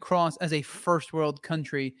coming across as a first world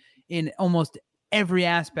country in almost every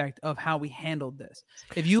aspect of how we handled this.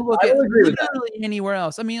 If you look at literally anywhere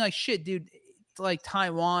else, I mean, like, shit, dude, like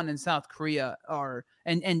Taiwan and South Korea are,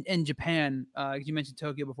 and Japan. You mentioned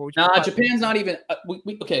Tokyo before. Japan's not even.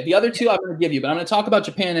 Okay, the other two I'm going to give you, but I'm going to talk about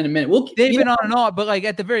Japan in a minute. They've been on and off, but like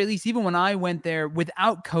at the very least, even when I went there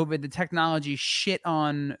without COVID, the technology shit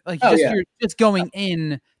on like you're just going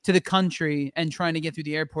in to the country and trying to get through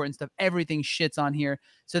the airport and stuff. Everything shits on here.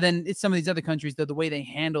 So then it's some of these other countries, though, the way they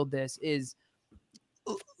handled this is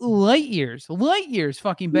light years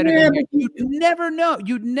fucking better than here. You'd never know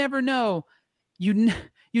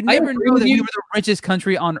that we were the richest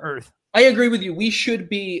country on earth. I agree with you. We should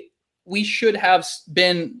have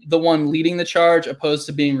been the one leading the charge, opposed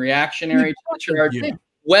to being reactionary to the charge. Yeah.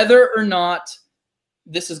 Whether or not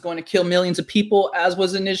this is going to kill millions of people, as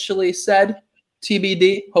was initially said,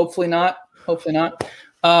 TBD. Hopefully not.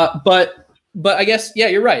 But I guess, yeah,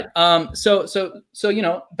 you're right. So you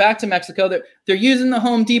know, back to Mexico, they're using the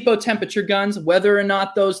Home Depot temperature guns. Whether or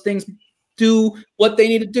not those things do what they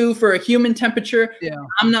need to do for a human temperature,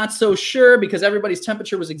 I'm not so sure, because everybody's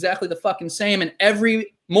temperature was exactly the fucking same, and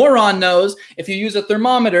every moron knows if you use a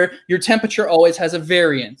thermometer, your temperature always has a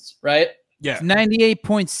variance, right? Yeah,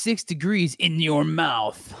 98.6 degrees in your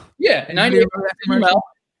mouth. Yeah, 98 in your mouth,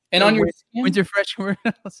 and on your skin. Winter Fresh commercial.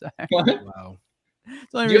 Wow.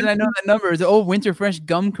 It's the only reason I know that number is the old Winter Fresh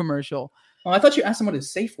gum commercial. Oh, I thought you asked him what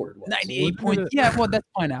his safe word was. 98 points. Yeah, well, that's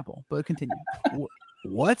pineapple, but continue.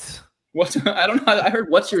 What? I don't know. I heard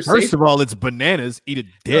what's your First of all, it's bananas. Eat a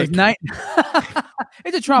dick.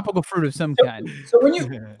 It's a tropical fruit of some kind. So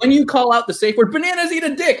when you call out the safe word, bananas eat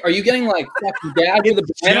a dick, are you getting like fucking gagged with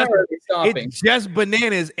a banana, or are you stopping? It's just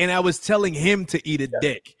bananas, and I was telling him to eat a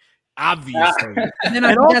dick. Obviously. And then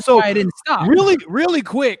also, I didn't stop. Really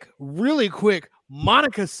quick.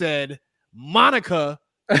 Monica,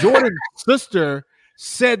 Jordan's sister,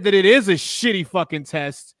 said that it is a shitty fucking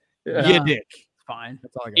test. Yeah, dick. Fine.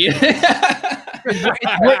 That's all I got.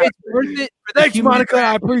 It's worth it. Thanks, Monica.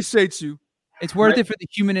 I appreciate you. It's worth it for the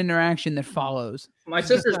human interaction that follows. My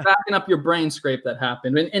sister's backing up your brain scrape that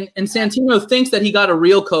happened. And Santino thinks that he got a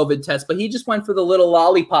real COVID test, but he just went for the little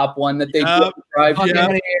lollipop one that they drive. Fuck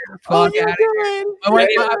out of here. My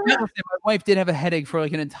wife did have a headache for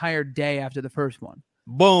like an entire day after the first one.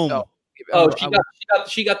 Boom. So,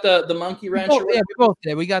 she got the monkey wrench. Yeah, we both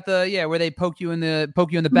did. We got the where they poke you in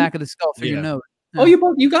the back of the skull for your nose. Oh,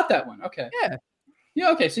 you got that one. Okay.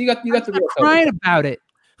 Yeah. Okay. So you got the real crying about it.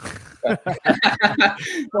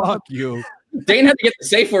 Fuck you. Dane had to get the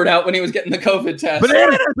safe word out when he was getting the COVID test.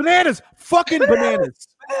 Bananas, fucking bananas.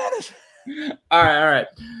 All right.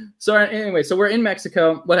 So anyway, so we're in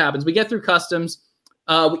Mexico. What happens? We get through customs.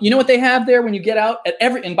 You know what they have there when you get out at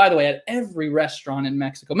every restaurant in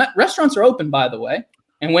Mexico. Restaurants are open, by the way.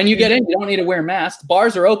 And when you get in, you don't need to wear masks.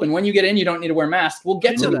 Bars are open. When you get in, you don't need to wear masks. We'll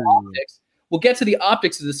get to the optics. We'll get to the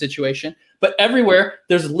optics of the situation. But everywhere,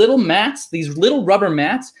 there's little mats, these little rubber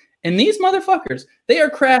mats. And these motherfuckers, they are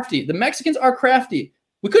crafty. The Mexicans are crafty.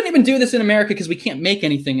 We couldn't even do this in America because we can't make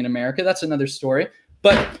anything in America. That's another story.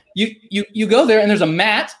 But you go there and there's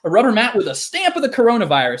a rubber mat with a stamp of the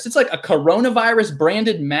coronavirus. It's like a coronavirus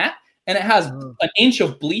branded mat, and it has an inch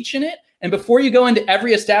of bleach in it. And before you go into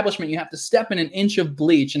every establishment, you have to step in an inch of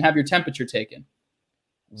bleach and have your temperature taken.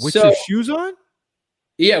 With your shoes on?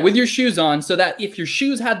 Yeah, with your shoes on, so that if your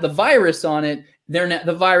shoes had the virus on it,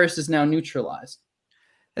 the virus is now neutralized.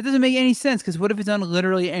 That doesn't make any sense, because what if it's on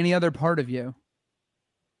literally any other part of you?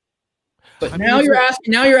 But now you're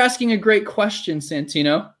asking a great question,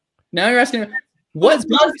 Santino. Now you're asking what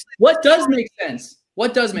does make sense?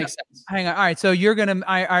 What does make sense? Hang on. All right, so you're gonna.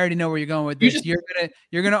 I already know where you're going with this.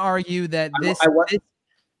 You're gonna argue that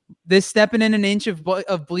this stepping in an inch of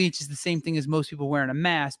bleach is the same thing as most people wearing a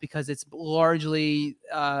mask, because it's largely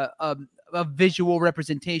a visual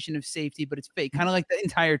representation of safety, but it's fake. Kind of like the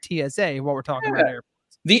entire TSA. What we're talking about here.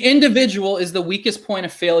 The individual is the weakest point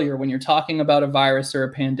of failure when you're talking about a virus or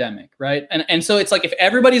a pandemic, right? And so it's like, if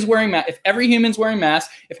everybody's wearing masks, if every human's wearing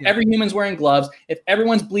masks, if every human's wearing gloves, if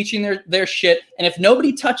everyone's bleaching their shit, and if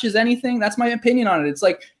nobody touches anything, that's my opinion on it. It's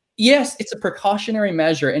like, yes, it's a precautionary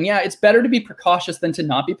measure. And yeah, it's better to be precautious than to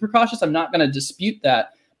not be precautious. I'm not going to dispute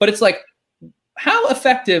that. But it's like, how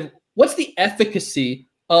effective, what's the efficacy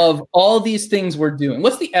of all these things we're doing?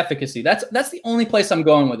 What's the efficacy? That's the only place I'm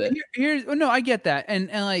going with it. No, I get that. And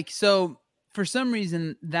like, so for some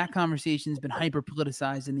reason that conversation's been hyper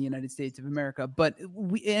politicized in the United States of America, but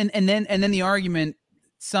and then the argument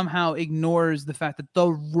somehow ignores the fact that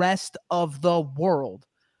the rest of the world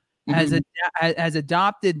has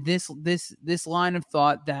adopted this line of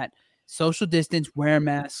thought that social distance, wear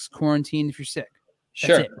masks, quarantine if you're sick.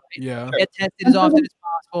 Sure. It, right? Yeah. Get tested as often as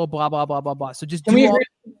possible, blah, blah, blah, blah, blah. So just do all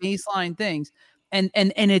baseline things. And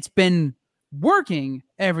it's been working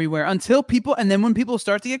everywhere until people, and then when people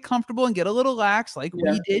start to get comfortable and get a little lax, like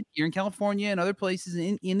we did here in California and other places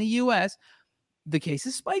in the US, the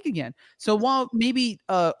cases spike again. So while maybe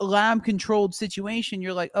a lab controlled situation,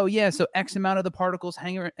 you're like, oh yeah, so X amount of the particles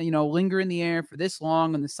linger in the air for this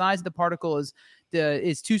long, and the size of the particle is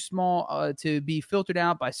too small to be filtered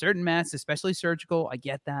out by certain masks, especially surgical. I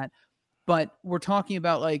get that. But we're talking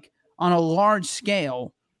about, like, on a large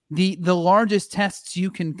scale, the largest tests you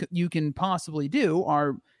can possibly do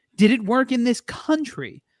are, did it work in this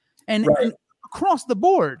country? And across the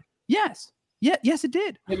board, yes. Yeah, yes, it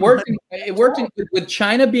did. It worked. With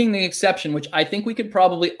China being the exception, which I think we could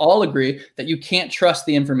probably all agree that you can't trust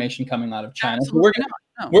the information coming out of China. So we're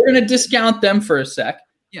gonna discount them for a sec.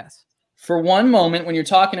 Yes. For one moment, when you're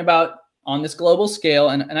talking about on this global scale,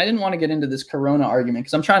 and I didn't want to get into this Corona argument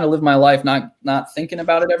because I'm trying to live my life not thinking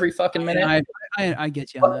about it every fucking minute. I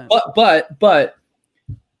get you on that. But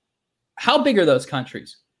how big are those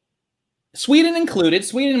countries? Sweden included.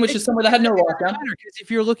 Sweden, which is somewhere that had no lockdown. Because if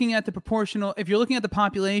you're looking at the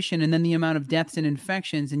population and then the amount of deaths and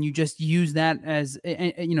infections, and you just use that as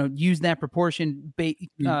use that proportion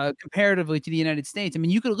comparatively to the United States. I mean,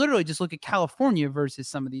 you could literally just look at California versus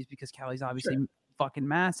some of these, because Cali's obviously fucking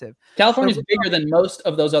massive. California's bigger than most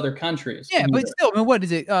of those other countries. Yeah, but still, I mean, what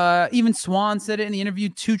is it? Even Swan said it in the interview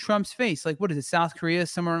to Trump's face. Like, what is it? South Korea,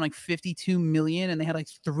 somewhere around like 52 million, and they had like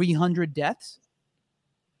 300 deaths.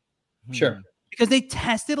 Sure. Because they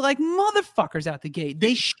tested like motherfuckers out the gate.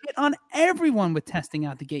 They shit on everyone with testing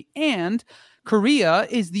out the gate. And Korea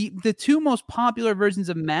is the two most popular versions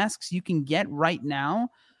of masks you can get right now.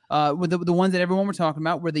 With the ones that everyone were talking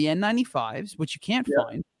about were the N95s, which you can't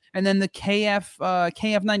find. And then the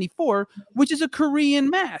KF94, which is a Korean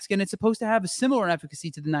mask. And it's supposed to have a similar efficacy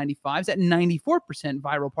to the 95s at 94%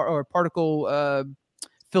 viral particle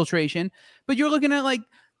filtration. But you're looking at like,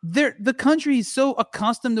 the country is so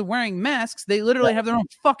accustomed to wearing masks, they literally have their own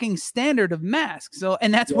fucking standard of masks. So,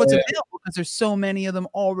 and that's what's available because there's so many of them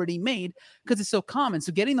already made because it's so common.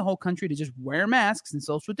 So getting the whole country to just wear masks and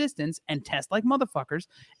social distance and test like motherfuckers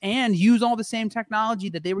and use all the same technology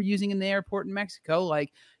that they were using in the airport in Mexico,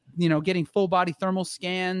 like, getting full body thermal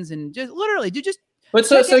scans and just literally just. But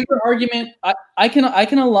so your argument, I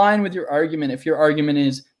can align with your argument if your argument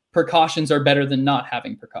is precautions are better than not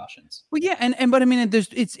having precautions. Well, yeah, but I mean,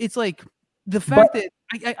 it's like the fact that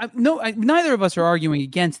neither of us are arguing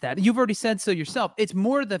against that. You've already said so yourself. It's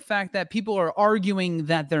more the fact that people are arguing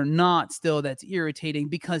that they're not still. That's irritating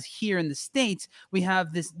because here in the States we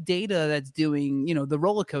have this data that's doing the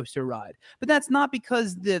roller coaster ride. But that's not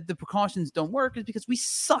because the precautions don't work. It's because we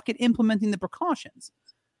suck at implementing the precautions.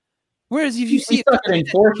 Whereas if you see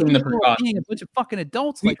enforcing the precautions, being a bunch of fucking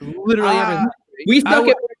adults, like literally everything. We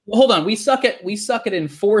suck at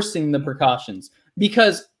enforcing the precautions,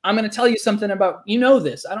 because I'm going to tell you something about,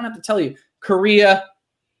 this. I don't have to tell you. Korea,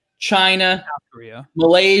 China, South Korea,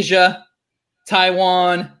 Malaysia,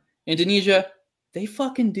 Taiwan, Indonesia, they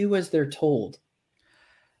fucking do as they're told.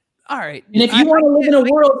 All right. And if you want to live in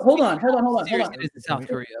a world, hold on. It's South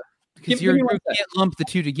Korea. Because you can't lump the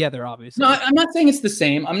two together, obviously. No, I'm not saying it's the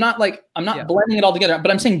same. I'm not blending it all together, but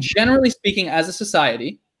I'm saying generally speaking, as a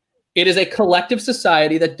society, it is a collective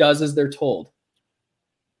society that does as they're told.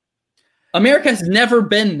 America has never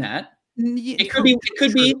been that. It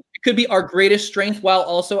could be our greatest strength while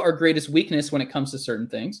also our greatest weakness when it comes to certain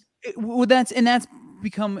things. That's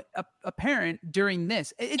become apparent during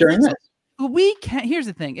this. We can't. Here's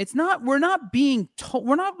the thing: we're not being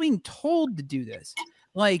told to do this.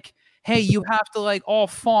 Like, hey, you have to like all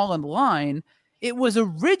fall in line. It was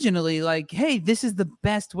originally like, hey, this is the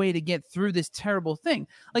best way to get through this terrible thing.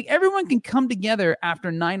 Like, everyone can come together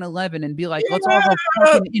after 9/11 and be like, let's all go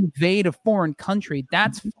fucking invade a foreign country.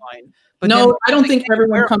 That's fine. But no, I don't think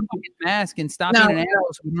everyone comes to mask and stop eating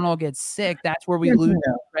animals so we don't all get sick. That's where we lose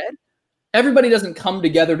the thread. Everybody doesn't come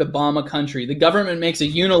together to bomb a country. The government makes a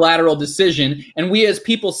unilateral decision, and we as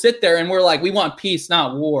people sit there and we're like, we want peace,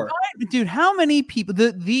 not war. Dude, how many people,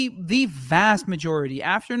 the vast majority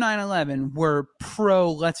after 9/11 were pro,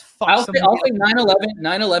 let's fuck I'll say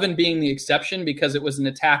 9/11 being the exception because it was an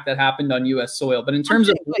attack that happened on U.S. soil. But in terms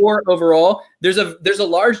of war overall, there's a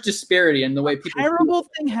large disparity in the way people. Terrible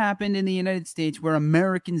thing happened in the United States where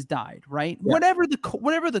Americans died, right? Yeah. Whatever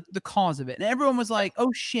the cause of it. And everyone was like,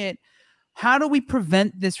 oh shit. How do we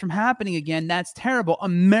prevent this from happening again? That's terrible.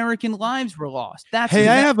 American lives were lost. That's I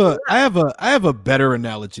have a better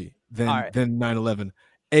analogy than 9/11.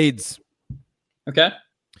 AIDS. Okay.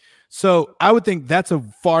 So I would think that's a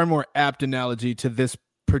far more apt analogy to this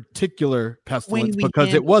particular pestilence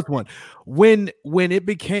because it was one. When it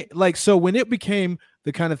became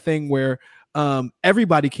the kind of thing where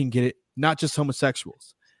everybody can get it, not just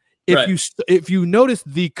homosexuals. If you notice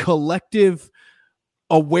the collective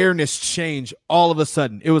awareness change all of a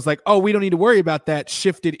sudden, it was like, oh, we don't need to worry about that,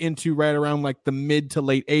 shifted into right around like the mid to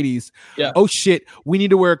late 80s. Yeah. Oh shit, we need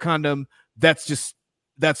to wear a condom. That's just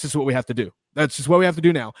what we have to do. That's just what we have to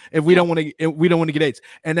do now if we don't want to get AIDS.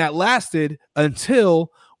 And that lasted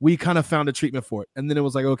until we kind of found a treatment for it. And then it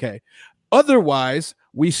was like, okay, otherwise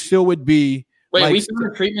we still would be. Wait, like, we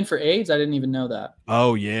found a treatment for AIDS? I didn't even know that.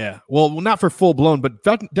 Oh yeah. Well, not for full blown, but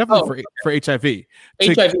definitely for HIV.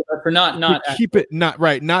 HIV, but for not keep it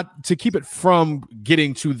not to keep it from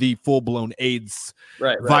getting to the full blown AIDS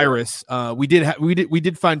virus. We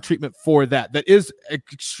did find treatment for that. That is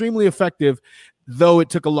extremely effective, though it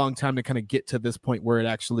took a long time to kind of get to this point where it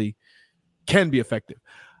actually can be effective.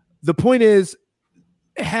 The point is,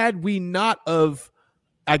 had we not of,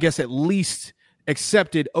 I guess, at least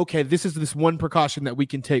accepted, okay, this is this one precaution that we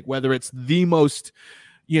can take, whether it's the most,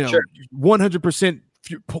 100%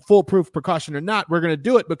 foolproof precaution or not, we're going to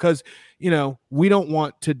do it because, we don't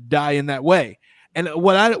want to die in that way. And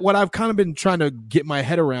what I've kind of been trying to get my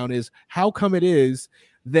head around is how come it is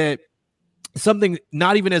that something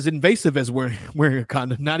not even as invasive as wearing a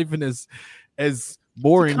condom, not even as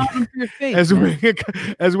boring as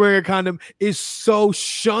wearing a condom is so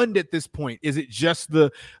shunned at this point. Is it just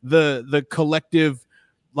the collective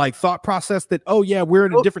like thought process that, oh yeah, we're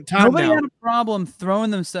in a different time nobody now? Had a problem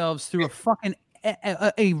throwing themselves through a fucking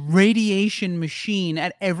a radiation machine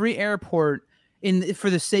at every airport for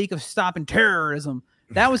the sake of stopping terrorism.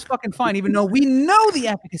 That was fucking fine, even though we know the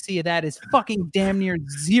efficacy of that is fucking damn near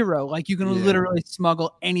zero. Like, you can literally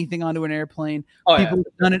smuggle anything onto an airplane. People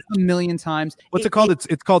have done it a million times. What's it called?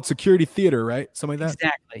 It's called security theater, right? Something like that.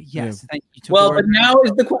 Exactly. Yes. Yeah. Thank you. Well, but now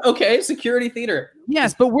is security theater.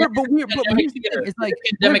 Yes, but here's the thing. It's like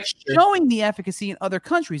we're showing the efficacy in other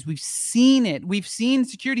countries. We've seen it. We've seen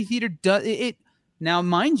security theater does it. Now,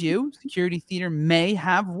 mind you, security theater may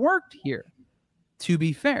have worked here. To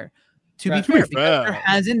be fair. Because there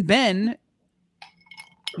hasn't been,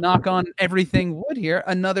 knock on everything wood here,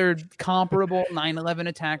 another comparable 9/11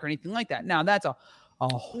 attack or anything like that. Now that's a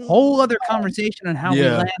whole other conversation on how we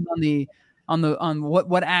land on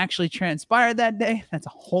what actually transpired that day. That's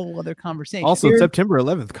a whole other conversation. Also, September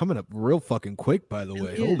 11th coming up real fucking quick, by the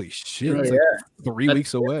way. Holy shit. It's like 3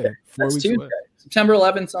 weeks away. 4 weeks away. September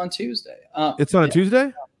 11th on Tuesday. It's on a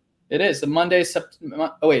Tuesday? It is the Monday.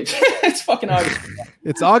 Oh wait, it's fucking August.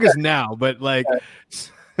 It's August now, but like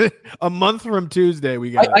a month from Tuesday,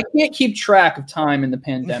 we got. I can't keep track of time in the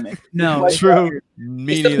pandemic. No, true.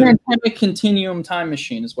 It's the pandemic continuum time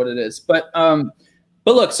machine, is what it is. But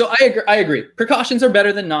look, so I agree. Precautions are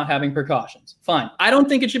better than not having precautions. Fine. I don't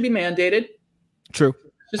think it should be mandated. True.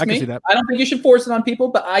 Just I can see that. I don't think you should force it on people,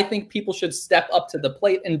 but I think people should step up to the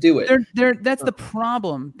plate and do it. That's the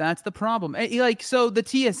problem. That's the problem. Like, so the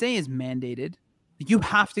TSA is mandated. You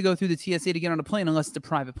have to go through the TSA to get on a plane unless it's a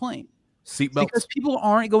private plane. Seatbelts. Because people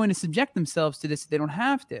aren't going to subject themselves to this if they don't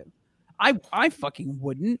have to. I fucking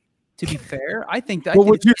wouldn't, to be fair. I think that. Well,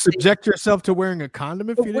 would you subject yourself to wearing a condom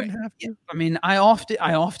if you didn't have to? I mean, I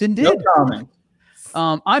often did. No comment.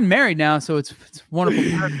 I'm married now, so it's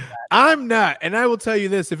wonderful. I'm not, and I will tell you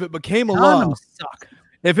this: if it became a law,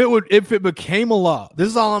 if it became a law, this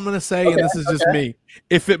is all I'm gonna say, and this is just me.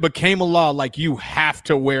 If it became a law, like you have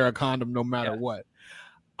to wear a condom no matter what,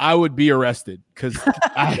 I would be arrested because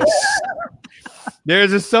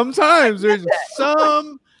there's some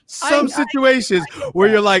situations where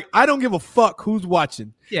you're like, I don't give a fuck who's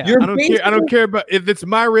watching. Yeah, I don't care about if it's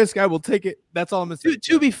my risk, I will take it. That's all I'm gonna say.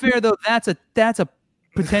 To be fair though, that's a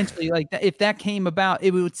potentially like if that came about,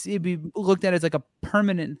 it'd be looked at as like a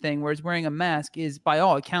permanent thing, whereas wearing a mask is by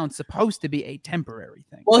all accounts supposed to be a temporary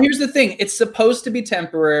thing. Well, here's the thing. It's supposed to be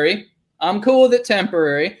temporary. I'm cool with it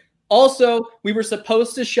temporary. Also, we were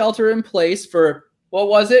supposed to shelter in place for, what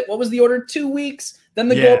was it? What was the order? 2 weeks. Then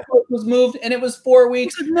the goalpost was moved and it was 4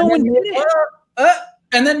 weeks. No one did it.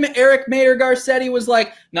 And then Eric Mayer Garcetti was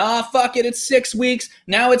like, nah, fuck it. It's 6 weeks.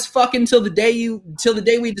 Now it's fucking till the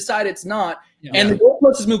day we decide it's not. Yeah. And the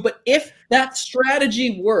goalpost is moved. But if that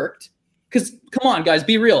strategy worked, because come on, guys,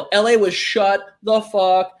 be real. LA was shut the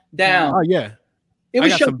fuck down. Oh, yeah. It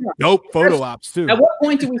was got shut some down. dope photo ops, too. At what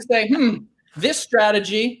point do we say, this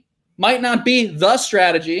strategy might not be the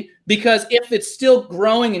strategy, because if it's still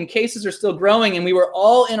growing and cases are still growing and we were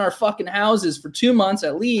all in our fucking houses for 2 months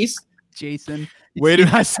at least. Jason. Wait,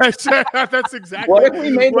 that's exactly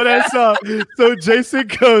what I saw. So Jason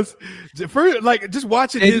goes, first, like, just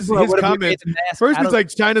watching his comments. First, he's like,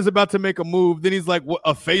 China's about to make a move. Then he's like, what,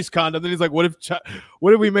 a face condom. Then he's like, what if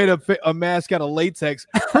we made a mask out of latex?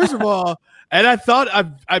 First of all, and I thought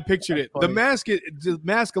I pictured it. The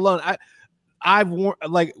mask alone. I've worn,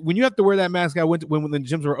 like, when you have to wear that mask. I went to, when the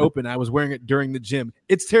gyms were open, I was wearing it during the gym.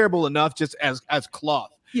 It's terrible enough just as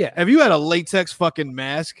cloth. Yeah. If you had a latex fucking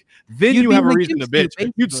mask, then you have a reason to bitch.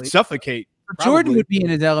 You'd suffocate. Jordan would be in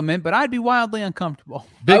his element, but I'd be wildly uncomfortable.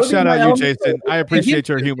 Big shout out you, Jason. I appreciate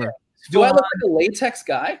your humor. Do I look like a latex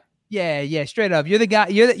guy? Yeah, straight up. You're the guy.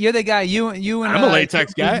 You're the guy. You and I'm a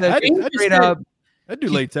latex guy. Straight up. I do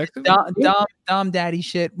latex. Dom daddy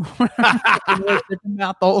shit. Mouth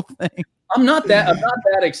the whole thing. I'm not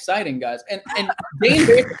that exciting, guys. And Dane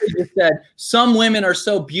basically just said some women are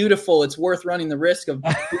so beautiful it's worth running the risk of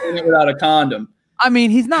doing it without a condom. I mean,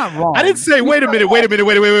 he's not wrong. I didn't say wait a minute.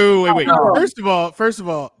 No. First of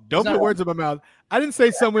all, don't put words in my mouth. I didn't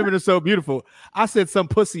say some women are so beautiful. I said some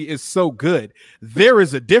pussy is so good. There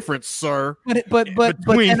is a difference, sir.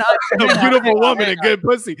 Between a beautiful woman and good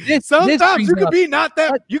pussy. Sometimes you could be not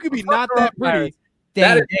that pretty.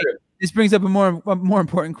 This brings up a more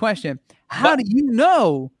important question. How do you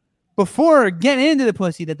know before getting into the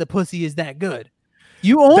pussy that the pussy is that good?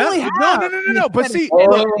 You only have no. But see,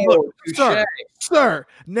 sir.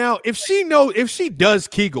 Now, if she does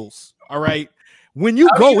Kegels, all right. Is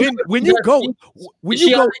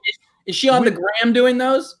she on the gram doing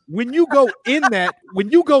those? When you go in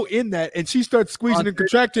that, and she starts squeezing and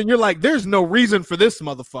contracting, you're like, there's no reason for this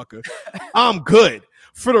motherfucker. I'm good.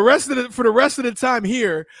 For the rest of the time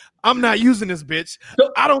here, I'm not using this bitch.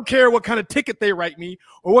 I don't care what kind of ticket they write me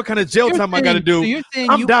or what kind of jail time I got to do.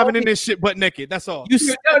 I'm diving in this shit butt naked. That's all. You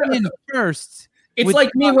step in first. It's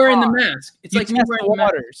like me wearing the mask. It's like me wearing the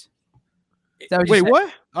waters. Wait,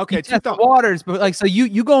 what? Okay, test the waters, but like, so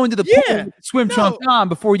you go into the pool, swim trunks on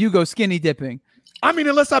before you go skinny dipping. I mean,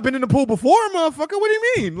 unless I've been in the pool before, motherfucker. What do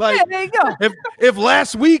you mean? Like, yeah, there you go. If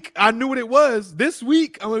last week I knew what it was, this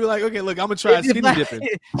week I'm gonna be like, okay, look, I'm gonna try skinny dipping.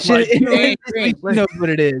 Knows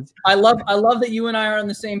what it is. I love that you and I are on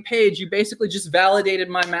the same page. You basically just validated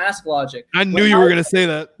my mask logic. I knew you were gonna say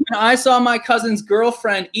that. When I saw my cousin's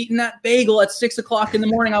girlfriend eating that bagel at 6 o'clock in the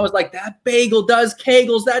morning, I was like, that bagel does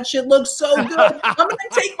Kegels. That shit looks so good. I'm gonna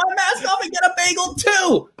take my mask off and get a bagel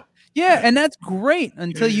too. Yeah, and that's great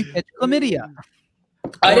until you catch chlamydia.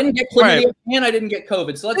 I didn't get chlamydia and I didn't get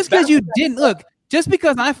COVID. So just because you didn't look, just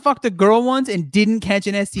because I fucked a girl once and didn't catch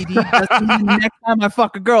an STD, doesn't mean the next time I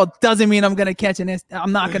fuck a girl doesn't mean I'm gonna catch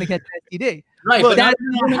I'm not gonna catch an STD. Right, look, but that's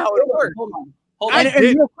not how it works. Hold on.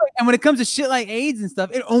 And when it comes to shit like AIDS and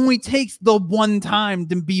stuff, it only takes the one time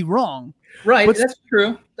to be wrong. Right, that's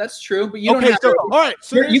true. That's true. But you don't have all right.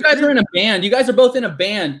 So you guys are in a band. You guys are both in a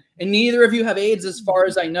band, and neither of you have AIDS, as far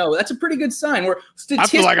as I know. That's a pretty good sign. I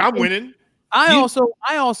feel like I'm winning. I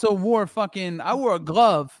also wore a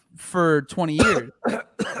glove for 20 years.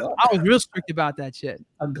 I was real strict about that shit.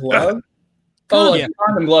 A glove? Oh, yeah,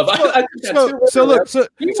 condom glove. So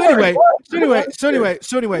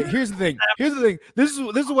anyway, here's the thing. This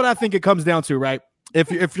is what I think it comes down to, right?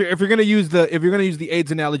 If you're gonna use the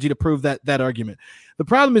AIDS analogy to prove that argument, the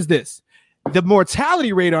problem is this: the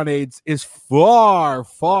mortality rate on AIDS is far.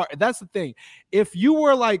 That's the thing. If you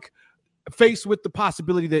were like faced with the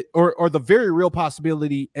possibility that, or the very real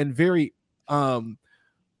possibility and very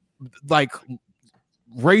like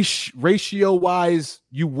ratio wise,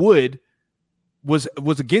 you would was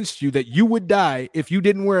against you, that you would die if you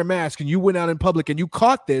didn't wear a mask and you went out in public and you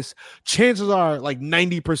caught this, chances are like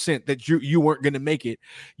 90% that you weren't going to make it.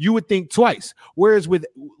 You would think twice. Whereas with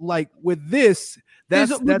this,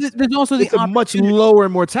 there's also a much lower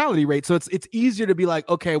mortality rate, so it's easier to be like,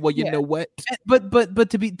 okay, well, you know what? But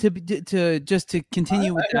to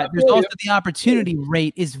continue with that, there's also the opportunity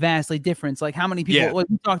rate is vastly different. Like how many people? Like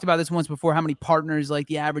we talked about this once before. How many partners like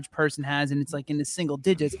the average person has, and it's like in the single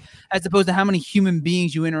digits, as opposed to how many human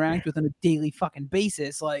beings you interact with on a daily fucking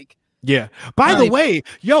basis. Like. Yeah. By the way,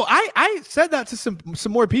 yo, I said that to some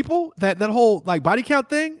more people, that whole like body count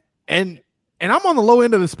thing, and I'm on the low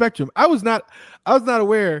end of the spectrum. I was not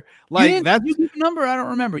aware. Like that's you keep a number. I don't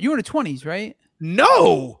remember. You were in the 20s, right?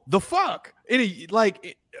 No, the fuck. In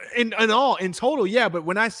total, yeah. But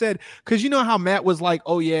when I said, because you know how Matt was like,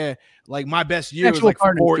 oh yeah, like my best year was like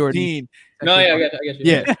 14. Jordan. No, yeah, I get you.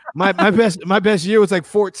 Yeah, my best year was like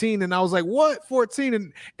 14, and I was like, what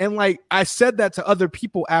 14? And like I said that to other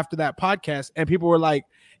people after that podcast, and people were like,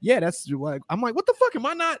 yeah, that's like, I'm like, what the fuck? Am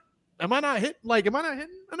I not hitting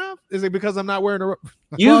enough? Is it because I'm not wearing a?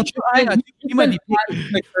 You might be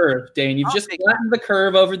flattening the curve, Dane. You've just flattened the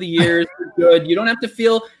curve over the years. You're good. You don't have to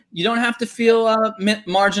feel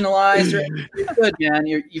marginalized or anything. You're good, man.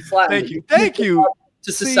 You flattened. Thank you.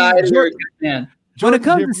 To society, you're a good man. When it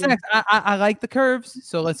comes to sex, I like the curves,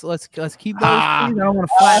 so let's keep those. I don't want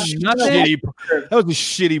to flatten nothing. That was a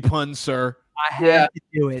shitty pun, sir. I had to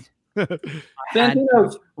do it.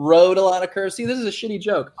 Santino's rode a lot of curves. See, this is a shitty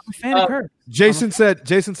joke. I'm a fan of curves. Jason said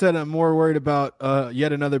I'm more worried about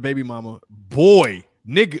yet another baby mama. Boy,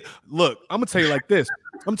 nigga, look, I'm gonna tell you like this.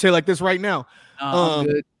 Right now.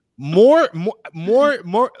 More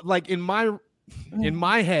like in my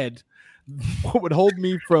head, what would hold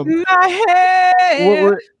me from my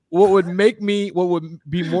head. What would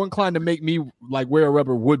be more inclined to make me like wear a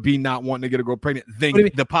rubber would be not wanting to get a girl pregnant than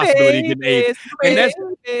the possibility of getting AIDS.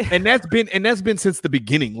 And that's been since the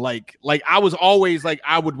beginning. Like I was always like,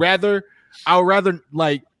 I would rather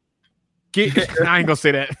like get I ain't gonna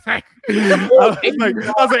say that. I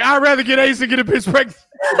was like, I'd rather get AIDS than get a bitch pregnant.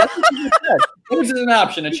 AIDS is an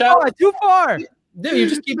option. A child too far. Dude, you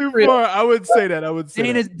just keep too far. I would say that.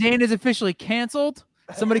 Dane is officially canceled.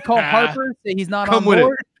 Somebody call Harper, say he's not on board. It.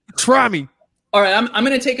 Try me. All right, I'm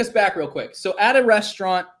going to take us back real quick. So at a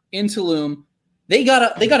restaurant in Tulum, they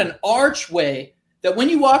got an archway that when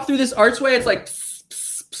you walk through this archway, it's like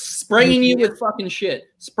spraying you with fucking shit,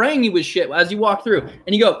 spraying you with shit as you walk through.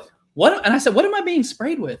 And you go, what? And I said, what am I being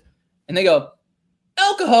sprayed with? And they go,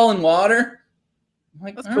 alcohol and water. I'm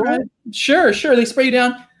like, that's cool. Right. Sure. They spray you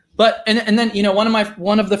down. But and then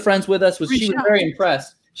one of the friends with us was very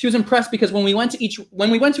impressed. She was impressed because when we went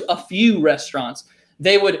to a few restaurants,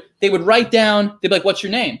 they would write down, they'd be like, what's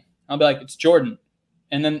your name? I'll be like, it's Jordan.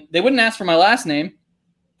 And then they wouldn't ask for my last name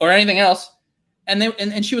or anything else.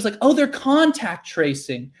 And she was like, oh, they're contact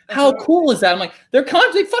tracing. How cool is that? I'm like, they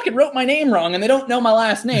fucking wrote my name wrong and they don't know my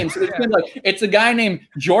last name. So it's like, it's a guy named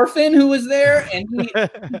Jorfin who was there and he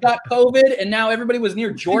got COVID and now everybody was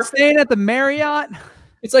near Jorfin. Staying at the Marriott.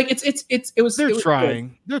 It's like it was. They're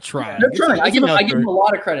trying. They're trying. I give them a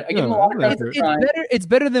lot of credit. It's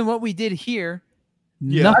better than what we did here.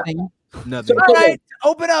 Yeah. Nothing. So, all right,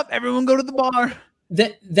 open up. Everyone go to the bar.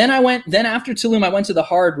 Then after Tulum, I went to the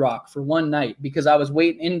Hard Rock for one night because I was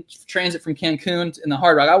waiting in transit from Cancun in the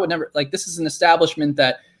Hard Rock. I would never this is an establishment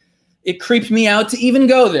that it creeped me out to even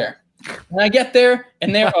go there. And I get there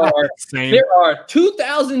and there are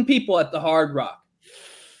 2,000 people at the Hard Rock.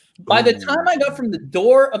 By the time I got from the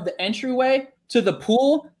door of the entryway to the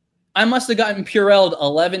pool, I must have gotten Purelled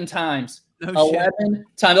 11 times. 11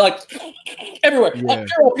 times, like everywhere. Yeah.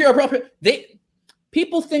 Purell.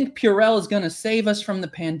 People think Purell is going to save us from the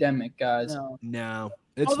pandemic, guys. No,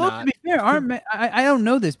 it's Although, not. To be fair, I don't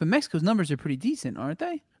know this, but Mexico's numbers are pretty decent, aren't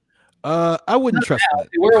they? I wouldn't trust that.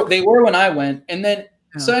 They were when I went, and then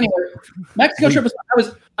so anyway, Mexico trip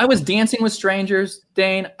was I was dancing with strangers,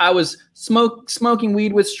 Dane. I was smoking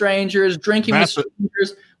weed with strangers, drinking with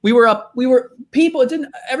strangers.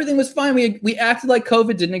 Everything was fine. We acted like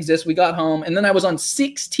COVID didn't exist. We got home, and then I was on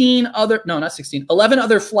 11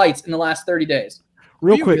 other flights in the last 30 days.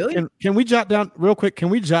 Real quick, really? Can we jot down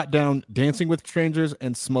Dancing with Strangers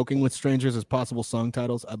and Smoking with Strangers as possible song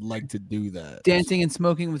titles? I'd like to do that. Dancing and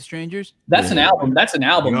Smoking with Strangers? That's an album.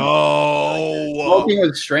 No. Smoking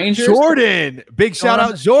with Strangers? Jordan. Big shout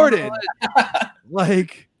out, Jordan.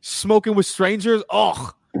 Like, Smoking with Strangers?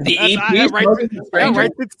 Oh. The EP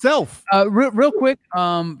writes itself. Real quick,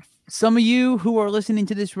 some of you who are listening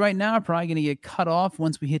to this right now are probably going to get cut off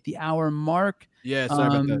once we hit the hour mark. Yeah, sorry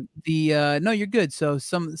about that. No, you're good. So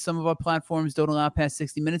some of our platforms don't allow past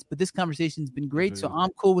 60 minutes, but this conversation's been great. So I'm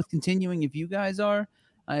cool with continuing if you guys are.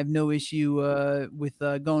 I have no issue with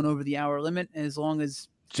going over the hour limit as long as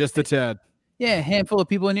just a tad. Yeah, a handful of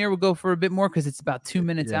people in here will go for a bit more because it's about 2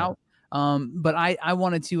 minutes out. But I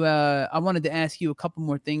wanted to ask you a couple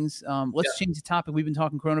more things. Let's change the topic. We've been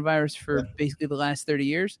talking coronavirus for basically the last 30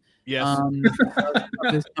 years. Yes.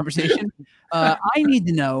 This conversation. I need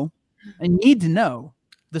to know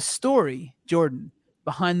the story, Jordan,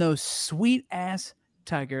 behind those sweet ass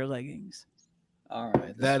tiger leggings. All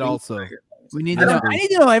right. That also. We need to know. I need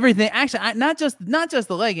to know everything. Actually, not just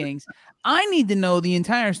the leggings. I need to know the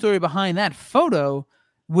entire story behind that photo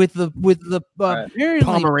with the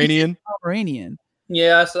Pomeranian. Pomeranian.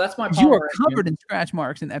 Yeah, so that's my. You are covered in scratch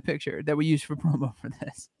marks in that picture that we used for promo for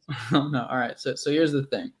this. Oh, no. All right. So here's the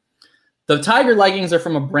thing. The tiger leggings are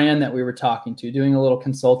from a brand that we were talking to, doing a little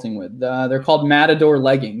consulting with. They're called Matador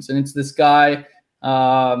leggings, and it's this guy.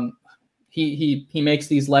 He makes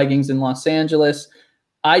these leggings in Los Angeles.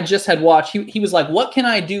 I just had watched. He was like, "What can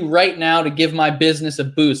I do right now to give my business a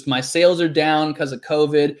boost? My sales are down because of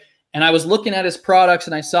COVID." And I was looking at his products,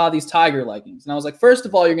 and I saw these tiger leggings, and I was like, "First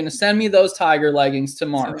of all, you're going to send me those tiger leggings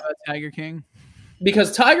tomorrow." Tiger King.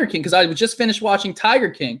 Because I was just finished watching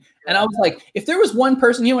Tiger King, and I was like, if there was one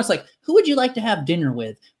person, it's like, who would you like to have dinner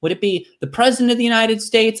with? Would it be the president of the United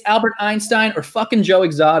States, Albert Einstein, or fucking Joe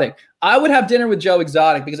Exotic? I would have dinner with Joe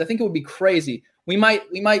Exotic because I think it would be crazy. We might.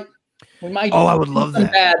 Oh, I would love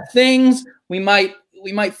that. Bad things. We might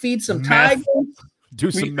feed some tigers.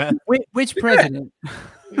 Do some meth. Which president?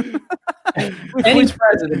 Any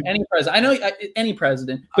president. I know any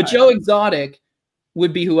president, but Joe Exotic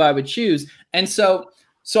would be who I would choose. And so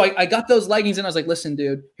I got those leggings and I was like, listen,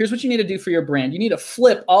 dude, here's what you need to do for your brand. You need to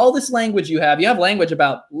flip all this language you have. You have language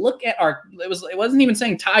about it wasn't even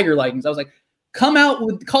saying tiger leggings. I was like,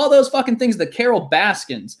 call those fucking things the Carol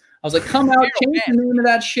Baskins. I was like, come out, change the name of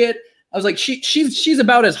that shit. I was like, she's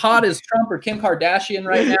about as hot as Trump or Kim Kardashian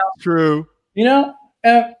right now. True.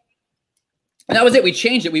 And that was it. We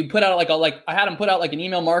changed it. We put out I had him put out like an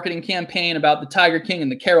email marketing campaign about the Tiger King and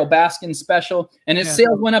the Carol Baskin special, and his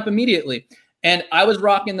sales went up immediately. And I was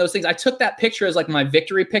rocking those things. I took that picture as like my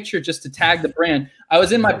victory picture just to tag the brand. I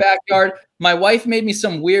was in my backyard. My wife made me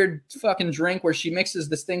some weird fucking drink where she mixes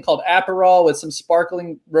this thing called Aperol with some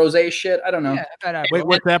sparkling rosé shit. I don't know. Yeah, wait,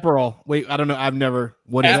 what's Aperol? Wait, I don't know. I've never.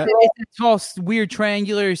 What is that? It's a tall, weird,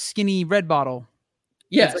 triangular, skinny red bottle.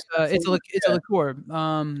 Yes, it's a liqueur. It's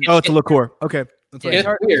a liqueur. Okay, it's weird. It's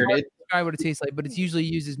hard to describe what it tastes like, but it's usually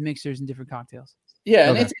used as mixers in different cocktails. Yeah,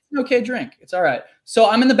 and it's an okay drink. It's all right. So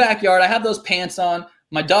I'm in the backyard. I have those pants on.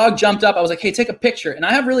 My dog jumped up. I was like, hey, take a picture. And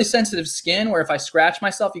I have really sensitive skin where if I scratch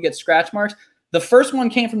myself, you get scratch marks. The first one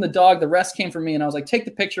came from the dog. The rest came from me. And I was like, take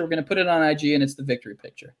the picture. We're going to put it on IG, and it's the victory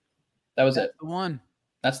picture. That was it. The one.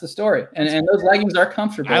 That's the story. And those leggings are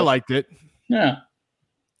comfortable. I liked it. Yeah.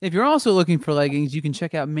 If you're also looking for leggings, you can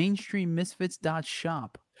check out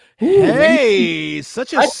mainstreammisfits.shop. Hey,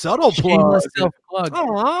 such a subtle plug.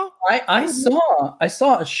 I saw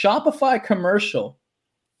a Shopify commercial.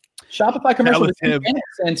 With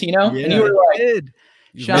Santino, yeah, and you were like,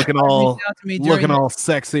 looking all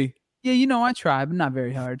sexy. Yeah, I try, but not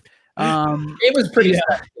very hard. It was pretty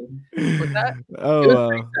sexy. What's that? Oh, it was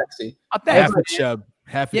pretty sexy. Half a chub.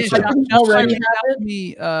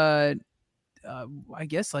 I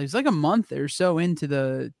guess it was like a month or so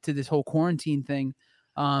into this whole quarantine thing.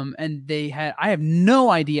 And I have no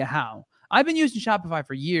idea how. I've been using Shopify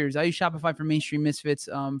for years. I use Shopify for Mainstream Misfits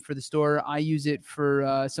for the store. I use it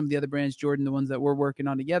for some of the other brands, Jordan, the ones that we're working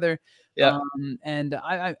on together. Yeah. And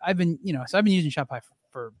I've been, so I've been using Shopify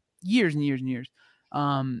for years and years and years.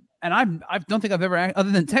 And I don't think I've ever,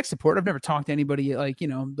 other than tech support, I've never talked to anybody like,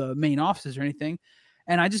 the main offices or anything.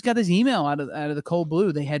 And I just got this email out of the cold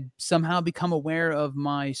blue. They had somehow become aware of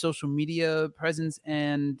my social media presence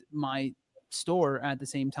and my store at the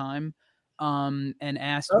same time, and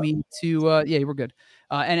asked me to we're good,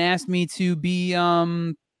 and asked me to be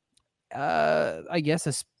I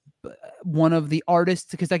guess one of the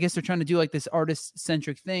artists, because I guess they're trying to do like this artist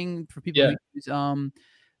centric thing for people who use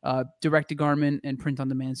direct to garment and print on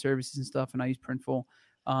demand services and stuff, and I use Printful.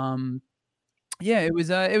 It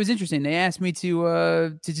was interesting. They asked me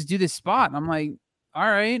to just do this spot, and I'm like, all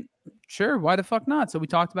right, sure, why the fuck not? So we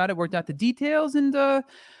talked about it, worked out the details, and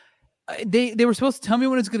they were supposed to tell me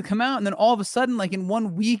when it's going to come out, and then all of a sudden, like in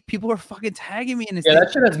 1 week, people are fucking tagging me, and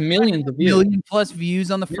that shit has millions of views, million plus views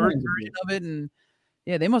on the first version of it, and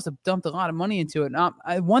Yeah, they must have dumped a lot of money into it.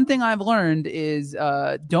 One thing I've learned is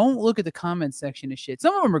don't look at the comment section of shit.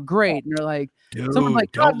 Some of them are great, and they're like, someone's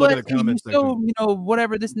like, don't look at the you, comment so, section.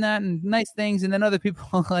 whatever, this and that, and nice things. And then other people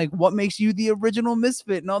are like, what makes you the original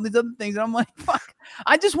misfit and all these other things. And I'm like, fuck,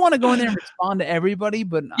 I just want to go in there and respond to everybody,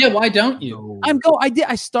 but yeah, why don't you?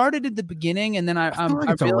 I started at the beginning, and then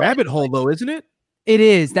it's a rabbit hole, though, isn't it? It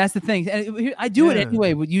is. That's the thing. And I do it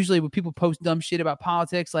anyway. Usually when people post dumb shit about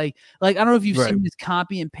politics, like I don't know if you've seen this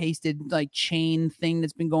copy and pasted like chain thing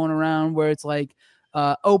that's been going around where it's like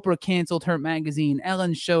Oprah canceled her magazine,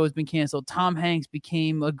 Ellen's show has been canceled, Tom Hanks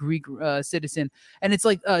became a Greek citizen, and it's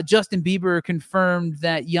like Justin Bieber confirmed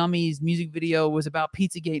that Yummy's music video was about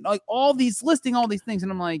Pizzagate, like listing all these things,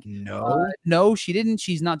 and I'm like, no, she didn't.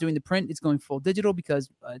 She's not doing the print. It's going full digital because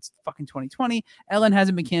it's fucking 2020. Ellen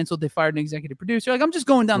hasn't been canceled. They fired an executive producer. Like, I'm just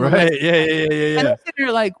going down the list. Yeah. And I'm sitting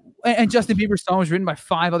here like, and Justin Bieber's song was written by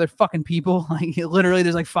 5 other fucking people. Like, literally,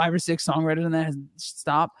 there's like 5 or 6 songwriters, and that has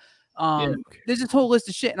stopped. There's this whole list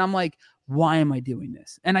of shit, and I'm like, why am I doing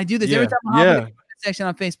this? And I do this every time I have a section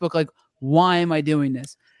on Facebook, like, why am I doing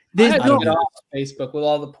this? I get off Facebook with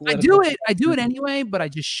all the political I do it anyway, but I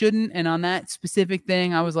just shouldn't. And on that specific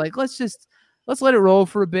thing, I was like, let's let it roll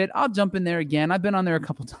for a bit. I'll jump in there again. I've been on there a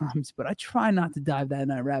couple times, but I try not to dive that in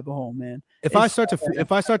that rabbit hole, man. If I start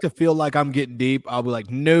to feel like I'm getting deep, I'll be like,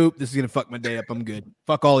 nope, this is gonna fuck my day up. I'm good.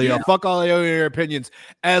 Fuck all of y'all. Fuck all of your opinions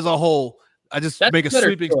as a whole. I just make a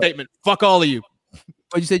sweeping statement. Fuck all of you.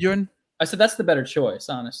 What'd you say, Jordan? I said that's the better choice,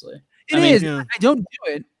 honestly. It is.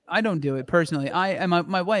 I don't do it personally.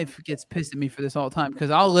 My wife gets pissed at me for this all the time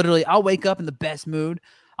because I'll wake up in the best mood.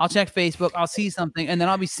 I'll check Facebook. I'll see something, and then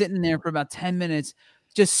I'll be sitting there for about 10 minutes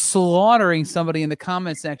just slaughtering somebody in the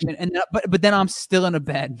comment section, and but then I'm still in a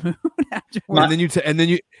bad mood afterwards. And then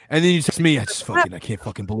you text me. I can't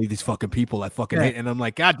fucking believe these fucking people I fucking hate, and I'm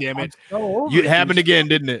like, God damn it, it happened again,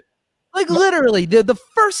 didn't it? Like, literally, the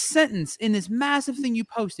first sentence in this massive thing you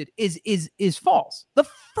posted is false. The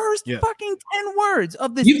first fucking 10 words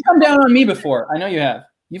of this. You've come down on me before. I know you have.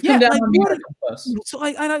 You've come down on me. So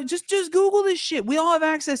I just Google this shit. We all have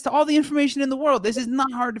access to all the information in the world. This is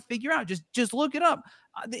not hard to figure out. Just look it up.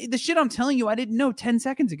 The shit I'm telling you, I didn't know 10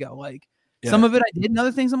 seconds ago. Like, some of it I did, and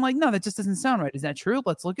other things I'm like, no, that just doesn't sound right. Is that true?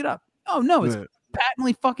 Let's look it up. Oh no, it's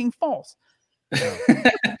patently fucking false.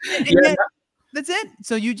 That's it.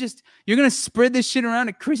 So you're gonna spread this shit around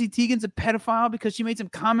that Chrissy Teigen's a pedophile because she made some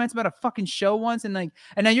comments about a fucking show once, and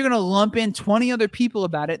now you're gonna lump in 20 other people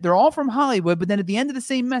about it. They're all from Hollywood, but then at the end of the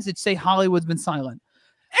same message, say Hollywood's been silent.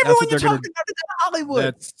 Everyone you're talking about is in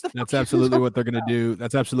Hollywood. That's absolutely what they're gonna do.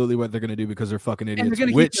 That's absolutely what they're gonna do because they're fucking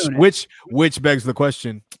idiots. Which begs the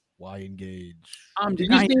question: why engage? And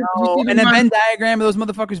that Venn diagram of those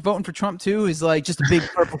motherfuckers voting for Trump too is like just a big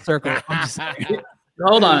purple circle. I'm just saying.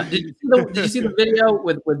 Hold on. Did you see the video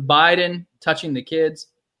with Biden touching the kids?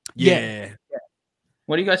 Yeah.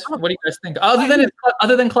 What do you guys think?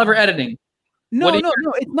 Other than clever editing? No,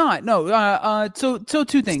 it's not. No. So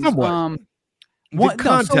 2 things. Somewhat. One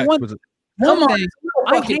context was it? One thing.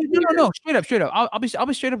 Straight up. I'll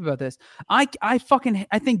be straight up about this. I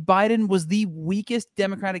think Biden was the weakest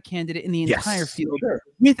Democratic candidate in the entire field,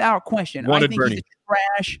 without question. I think he's a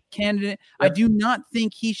trash candidate. I do not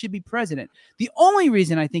think he should be president. The only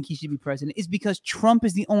reason I think he should be president is because Trump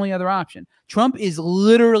is the only other option. Trump is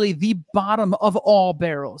literally the bottom of all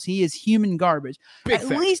barrels. He is human garbage. At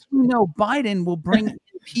least we know Biden will bring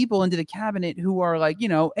people into the cabinet who are like,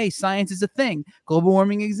 hey, science is a thing. Global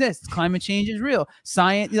warming exists. Climate change is real.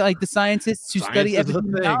 Science, like the scientists who study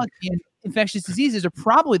epidemiology and infectious diseases are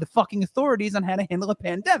probably the fucking authorities on how to handle a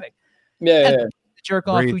pandemic. The jerk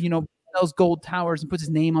off who, sells gold towers and puts his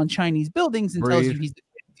name on Chinese buildings and tells you he's the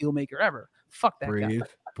greatest deal maker ever. Fuck that guy.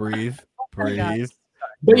 Breathe.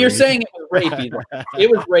 But you're saying it was rapey.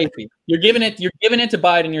 It was rapey. You're giving it to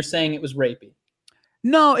Biden. You're saying it was rapey.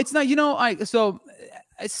 No, it's not.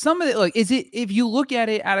 Some of it, like, is it, if you look at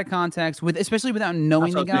it out of context, especially without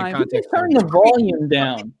knowing the guy, you can turn the volume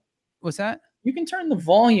down. What's that? You can turn the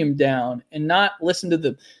volume down and not listen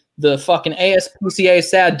to the fucking ASPCA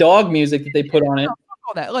sad dog music that they put on it.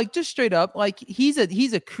 All that, like, just straight up, like, he's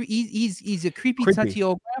a creepy touchy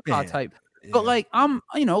old grandpa type. But like, I'm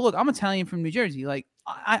Italian from New Jersey. Like,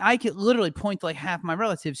 I could literally point to like half my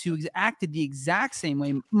relatives who acted the exact same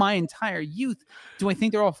way my entire youth. Do I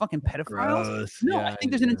think they're all fucking pedophiles? Gross. No, I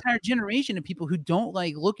think there's an entire generation of people who don't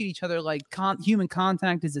like look at each other like human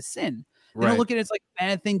contact is a sin. They don't look at it as like a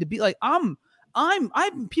bad thing to be like. I'm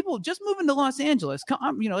people just moving to Los Angeles.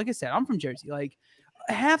 Like I said, I'm from Jersey. Like,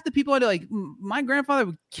 half the people like my grandfather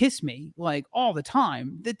would kiss me like all the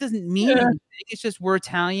time. That doesn't mean anything. It's just we're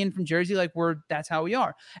Italian from Jersey, like that's how we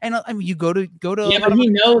are. And I mean, you go to Yeah, but he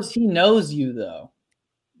knows you though.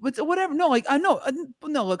 But whatever. No, like I know.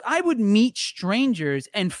 No, look, I would meet strangers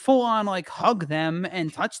and full on like hug them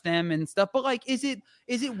and touch them and stuff. But like, is it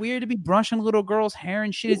weird to be brushing a little girl's hair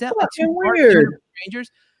and shit? Is that like too weird? Strangers?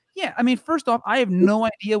 Yeah, I mean, first off, I have no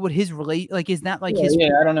idea what his is that like his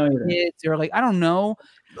I don't know either. Kids or like I don't know.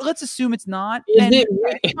 But let's assume it's not.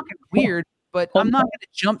 It's fucking weird. But I'm not going to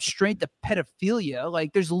jump straight to pedophilia.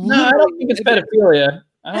 Like, there's no, I don't think it's pedophilia.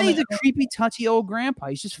 He's a creepy, touchy old grandpa.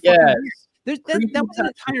 He's just fucking weird. That was an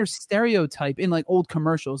entire stereotype in like old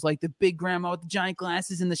commercials, like the big grandma with the giant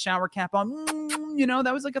glasses and the shower cap on. You know,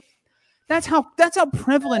 that was like that's how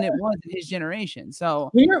prevalent it was in his generation. So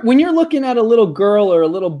when you're looking at a little girl or a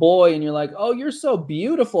little boy and you're like, oh, you're so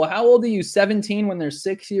beautiful. How old are you? 17 when they're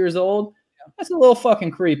 6 years old? That's a little fucking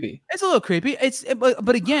creepy. It's a little creepy.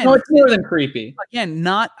 But again, no, it's more than creepy. Again,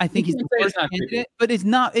 I think he's the first candidate, but it's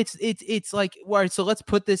not. It's like, all right. So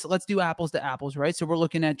let's do apples to apples, right? So we're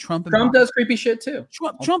looking at Trump. Trump does creepy shit too.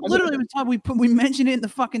 Trump literally was talking. We mentioned it in the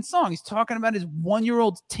fucking song. He's talking about his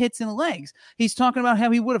 1-year-old's tits and legs. He's talking about how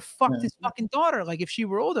he would have fucked his fucking daughter, like if she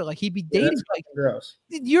were older, like he'd be dating. That's like gross.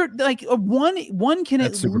 You're like one can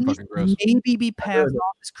at least maybe be passed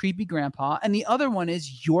off as creepy grandpa, and the other one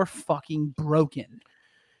is you're fucking broken.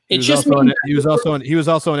 He was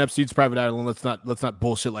also on Epstein's private island. Let's not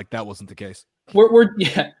bullshit like that wasn't the case. We're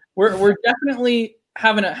definitely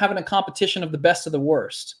having a competition of the best of the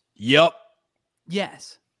worst. Yep.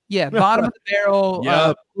 Yes. Yeah. Bottom of the barrel.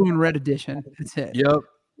 Yep. Blue and red edition. That's it. Yep.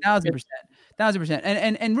 1000%.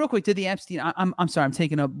 And real quick to the Epstein. I'm sorry. I'm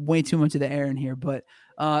taking up way too much of the air in here, but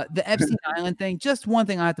the Epstein Island thing. Just one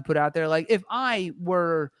thing I have to put out there. Like if I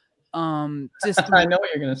were just I know what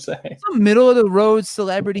you're gonna say. Some middle of the road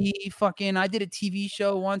celebrity fucking I did a TV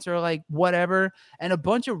show once or like whatever, and a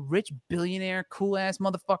bunch of rich billionaire cool ass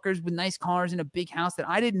motherfuckers with nice cars and a big house that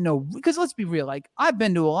I didn't know, because let's be real, like I've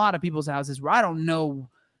been to a lot of people's houses where I don't know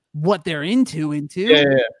what they're into. If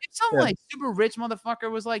some like super rich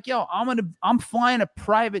motherfucker was like, yo, I'm flying a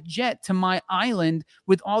private jet to my island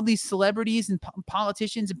with all these celebrities and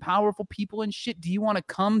politicians and powerful people and shit, do you want to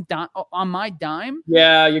come on my dime?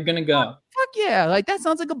 Yeah, you're gonna go. Fuck yeah, like that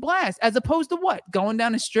sounds like a blast, as opposed to what, going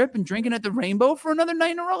down a strip and drinking at the Rainbow for another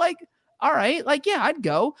night in a row. Like, all right, like yeah, I'd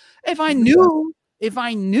go if I knew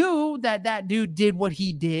that dude did what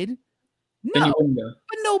he did. No,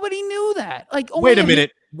 but nobody knew that. Like, wait a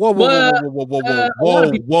minute. Whoa.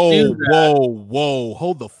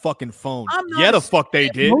 Hold the fucking phone. Yeah, the fuck they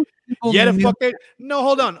did. Yeah, the fuck they. No,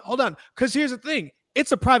 hold on. Because here's the thing.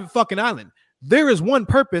 It's a private fucking island. There is one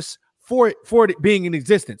purpose for it being in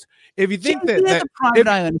existence. If you think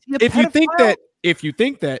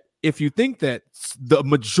if you think that the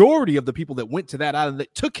majority of the people that went to that island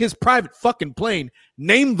that took his private fucking plane,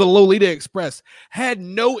 named the Lolita Express, had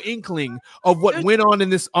no inkling of what went on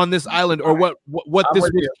this island or what this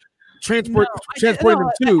was transporting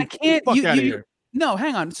them to. I can't. Fuck out of here. No,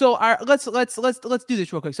 hang on. So let's do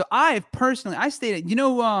this real quick. So I stayed at,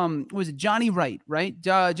 was it Johnny Wright, right?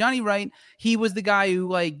 Johnny Wright, he was the guy who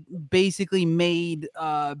like basically made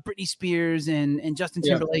Britney Spears and Justin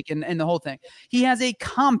Timberlake and the whole thing. He has a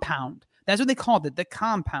compound. That's what they called it, the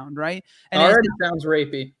compound, right? And already sounds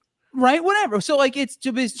rapey. Right, whatever. So like it's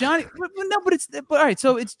Johnny, but all right.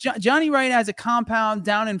 So it's Johnny Wright has a compound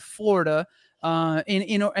down in Florida. I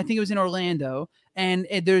think it was in Orlando, and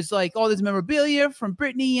there's like all this memorabilia from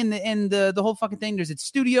Britney and the whole fucking thing. There's a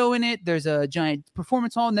studio in it. There's a giant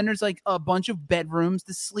performance hall, and then there's like a bunch of bedrooms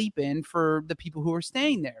to sleep in for the people who are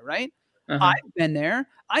staying there. Right? I've been there.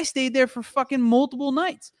 I stayed there for fucking multiple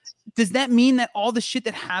nights. Does that mean that all the shit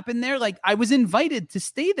that happened there, like I was invited to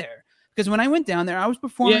stay there? Because when I went down there, I was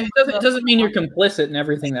performing. Yeah, it doesn't mean you're complicit in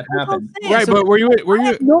everything that happened. Right, so, but were you?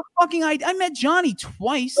 No fucking idea. I met Johnny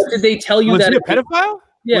twice. But did they tell you was that he a pedophile?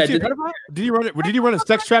 Yeah, was he a pedophile? Did he run a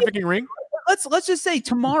sex trafficking ring? Let's just say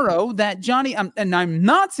tomorrow that Johnny, and I'm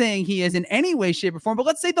not saying he is in any way, shape, or form, but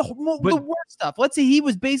let's say the worst stuff. Let's say he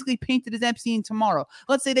was basically painted as Epstein tomorrow.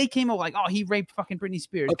 Let's say they came up like, oh, he raped fucking Britney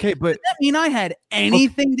Spears. Okay, but does that mean I had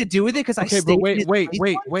anything to do with it? Because I stayed.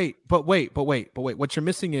 But wait. What you're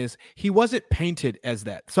missing is he wasn't painted as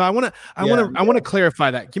that. So I want to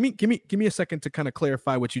clarify that. Give me a second to kind of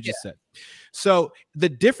clarify what you just said. So the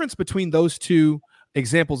difference between those two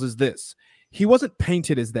examples is this: he wasn't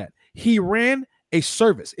painted as that. He ran a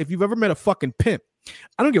service. If you've ever met a fucking pimp,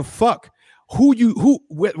 I don't give a fuck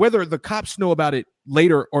whether the cops know about it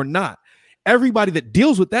later or not. Everybody that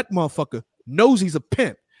deals with that motherfucker knows he's a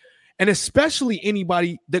pimp. And especially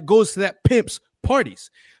anybody that goes to that pimp's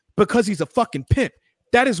parties because he's a fucking pimp.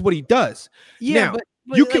 That is what he does. Yeah, now,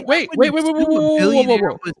 but you can wait.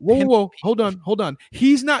 Whoa. Hold on.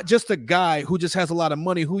 He's not just a guy who just has a lot of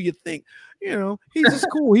money who you think, he's just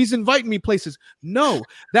cool. He's inviting me places. No,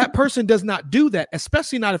 that person does not do that,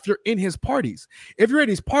 especially not if you're in his parties. If you're at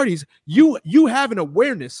his parties, you have an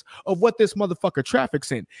awareness of what this motherfucker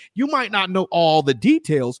traffics in. You might not know all the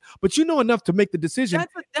details, but you know enough to make the decision.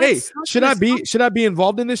 Should I be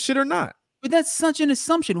involved in this shit or not? But that's such an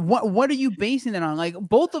assumption. What are you basing that on? Like,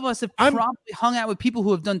 both of us have probably hung out with people who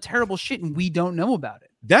have done terrible shit and we don't know about it.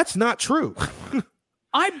 That's not true.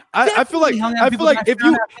 I feel like if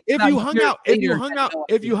you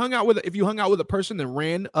hung out with a person that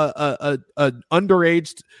ran a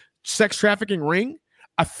underage sex trafficking ring,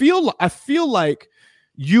 I feel like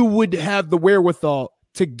you would have the wherewithal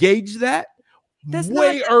to gauge that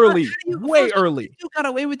way early. You got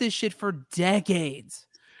away with this shit for decades.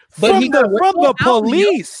 But from the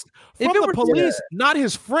police, not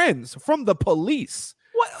his friends, from the police,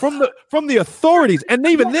 from the authorities, and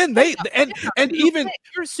even then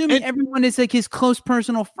you're assuming everyone is like his close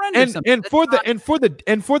personal friend, and for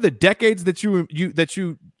the decades that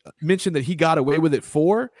you mentioned that he got away with it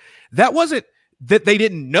for, that wasn't that they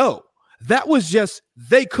didn't know, that was just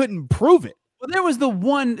they couldn't prove it. Well, there was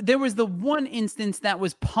the one instance that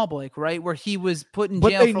was public, right, where he was put in jail.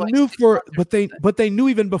 But they knew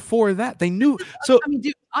even before that. They knew. So I mean,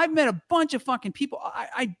 dude, I've met a bunch of fucking people.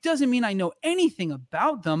 I doesn't mean I know anything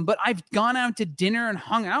about them, but I've gone out to dinner and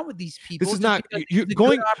hung out with these people. This is not you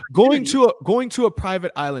going to a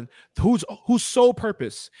private island whose sole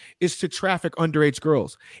purpose is to traffic underage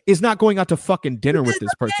girls is not going out to fucking dinner with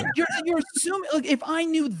this person. You're assuming. Like, if I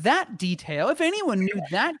knew that detail, if anyone knew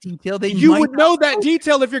that detail, you would know that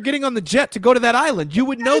detail. If you're getting on the jet to go to that island, you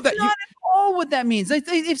would know that. Not at all what that means. Like,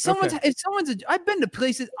 if someone's, I've been to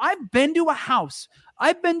places. I've been to a house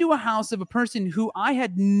of a person who I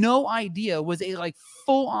had no idea was a like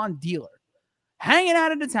full-on dealer, hanging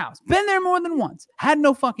out at his house. Been there more than once. Had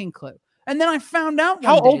no fucking clue. And then I found out.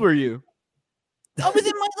 How old were you? I was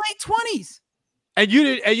in my late 20s. And you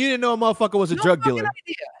didn't know a motherfucker was a drug dealer.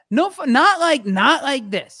 Idea. No, not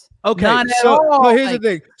like this. Okay, so here's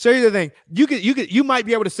the thing. You might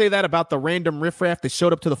be able to say that about the random riffraff that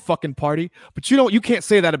showed up to the fucking party, but you can't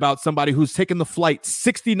say that about somebody who's taken the flight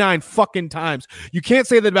 69 fucking times. You can't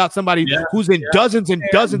say that about somebody who's in dozens and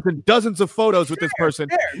dozens and dozens of photos with this person,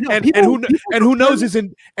 and who knows his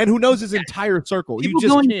entire circle. People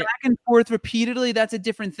going back and forth repeatedly, that's a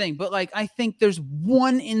different thing. But like, I think there's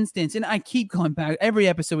one instance, and I keep going back every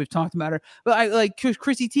episode we've talked about her, but I like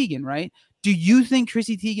Chrissy Teigen, right? Do you think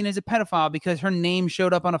Chrissy Teigen is a pedophile because her name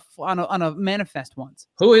showed up on a manifest once?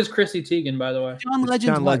 Who is Chrissy Teigen, by the way?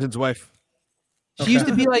 John Legend's wife. She used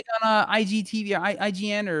to be like on IGTV or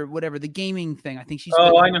IGN or whatever, the gaming thing. I think she's.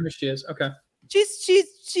 Oh, I know who she is. Okay.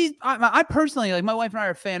 She's. I personally, like, my wife and I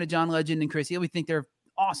are a fan of John Legend and Chrissy. We think they're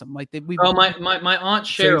awesome. Like my aunt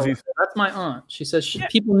Cheryl. That's my aunt. She says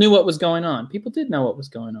people knew what was going on. People did know what was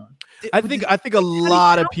going on. I think a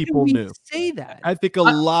lot of people knew. Say that. I think a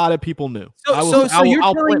lot of people knew. I'll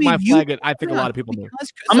plant my flag. I think a lot of people knew.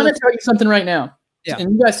 I'm going to tell you something right now. Yeah.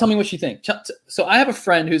 And you guys tell me what you think. So I have a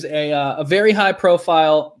friend who's a very high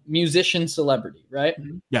profile musician celebrity, right?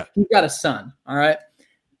 Yeah. He's got a son. All right.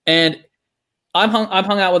 And I've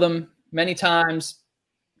hung out with him many times,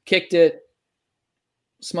 kicked it,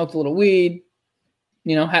 smoked a little weed,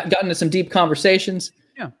 gotten into some deep conversations.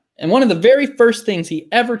 Yeah. And one of the very first things he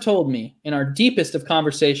ever told me in our deepest of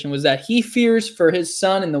conversation was that he fears for his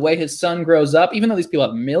son and the way his son grows up, even though these people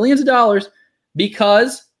have millions of dollars,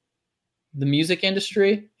 because the music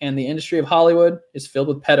industry and the industry of Hollywood is filled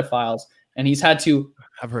with pedophiles. And he's had to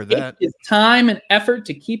take his time and effort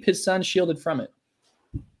to keep his son shielded from it.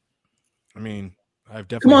 I mean, I've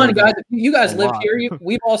definitely. Come on, guys! You guys live here.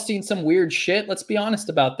 We've all seen some weird shit. Let's be honest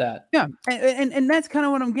about that. Yeah, and that's kind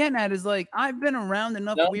of what I'm getting at. Is like, I've been around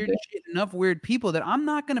enough weird shit, enough weird people that I'm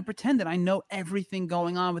not going to pretend that I know everything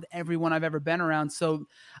going on with everyone I've ever been around. So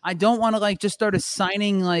I don't want to like just start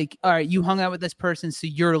assigning like, all right, you hung out with this person, so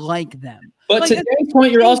you're like them. But like, to Dave's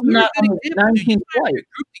point, you're also not on the 19th flight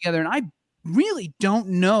group together, and I really don't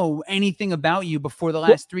know anything about you before the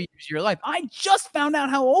last 3 years of your life. I just found out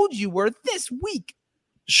how old you were this week.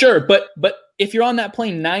 Sure, but if you're on that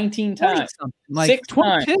plane 19 times, like 6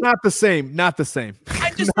 times, not the same.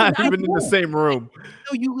 I just not even in the same room. I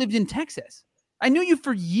know you lived in Texas. I knew you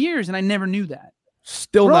for years, and I never knew that.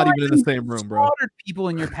 Still not even in the same room, bro. Slaughtered people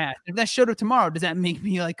in your past. If that showed up tomorrow, does that make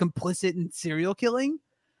me like complicit in serial killing?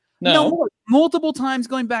 No. multiple times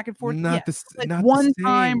going back and forth. Not like one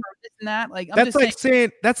time or this and that. Like that's like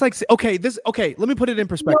saying okay. Let me put it in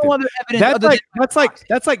perspective. No other evidence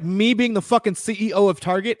That's like me being the fucking CEO of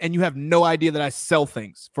Target and you have no idea that I sell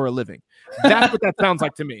things for a living. That's what that sounds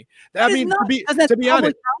like to me. I mean, to be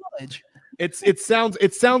honest, it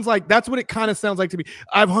sounds like that's what it kind of sounds like to me.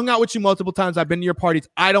 I've hung out with you multiple times. I've been to your parties.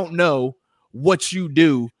 I don't know what you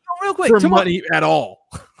do real quick, for money at all.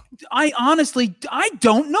 I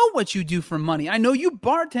don't know what you do for money. I know you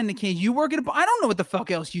bartend occasionally. You work at I don't know what the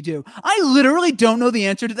fuck else you do. I literally don't know the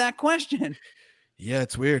answer to that question. Yeah,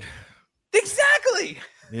 it's weird. Exactly.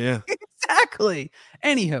 Yeah. Exactly.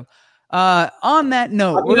 Anywho, on that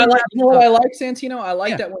note, you know what I like, Santino? I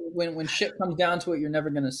like that when shit comes down to it, you're never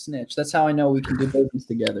gonna snitch. That's how I know we can do business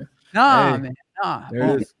together. Man.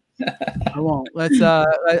 There it is. I won't. Let's.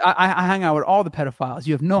 I hang out with all the pedophiles.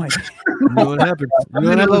 You have no idea. You know what happens.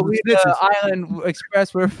 Island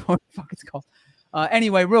Express, whatever the fuck it's called.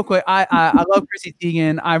 Anyway, real quick, I love Chrissy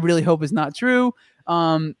Teigen. I really hope it's not true.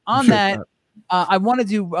 On that, I wanted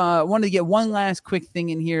to get one last quick thing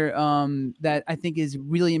in here that I think is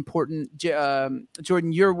really important.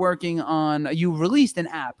 Jordan, you're working on. You released an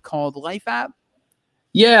app called Life App.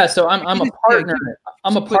 Yeah, so I'm a partner.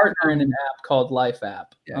 I'm a partner in an app called Life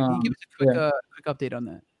App. Yeah, can you give us a quick update on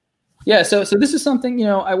that? Yeah, so this is something,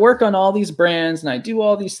 I work on all these brands and I do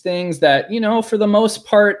all these things that, for the most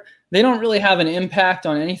part, they don't really have an impact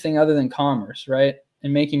on anything other than commerce, right?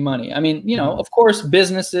 And making money. I mean, of course,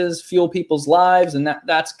 businesses fuel people's lives and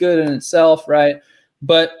that's good in itself, right?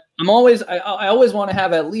 But I always want to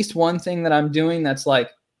have at least one thing that I'm doing that's like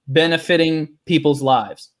benefiting people's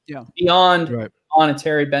lives. Yeah. Beyond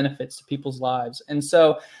monetary benefits to people's lives. And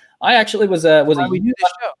so I actually was we knew the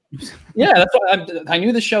show. Yeah, that's why I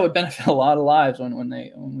knew the show would benefit a lot of lives when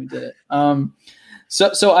we did it.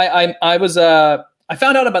 So I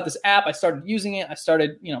found out about this app. I started using it. I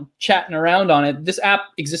started, chatting around on it. This app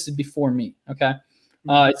existed before me. Okay.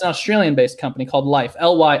 It's an Australian-based company called Life,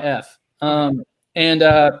 Lyf.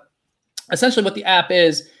 Essentially what the app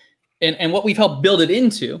is, and what we've helped build it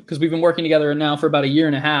into, because we've been working together now for about a year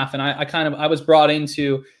and a half, and I was brought in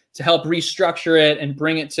to help restructure it and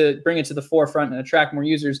bring it to the forefront and attract more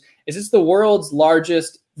users. It's the world's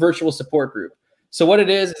largest virtual support group. So what it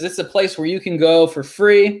is it's a place where you can go for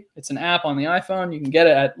free. It's an app on the iPhone. You can get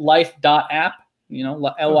it at life.app,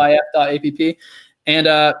 lyf.app.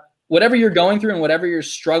 And whatever you're going through and whatever you're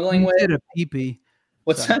struggling with. You said a PP.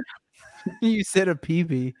 What's that? You said a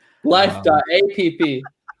PP. Life.app.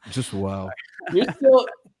 Just wow.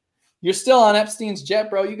 You're still on Epstein's jet,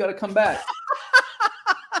 bro. You got to come back.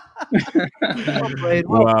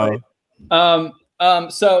 Wow.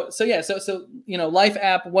 So Life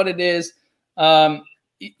App, what it is,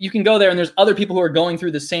 you can go there and there's other people who are going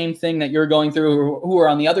through the same thing that you're going through, who are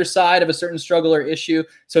on the other side of a certain struggle or issue.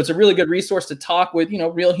 So it's a really good resource to talk with,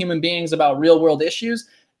 real human beings about real world issues.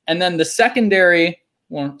 And then the secondary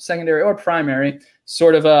or primary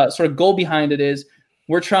sort of goal behind it is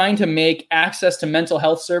we're trying to make access to mental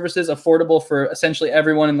health services affordable for essentially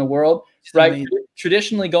everyone in the world, right? Amazing.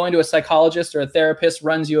 Traditionally, going to a psychologist or a therapist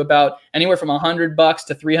runs you about anywhere from $100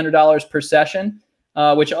 to $300 per session,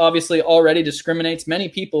 which obviously already discriminates many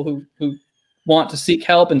people who want to seek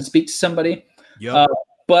help and speak to somebody. Yep.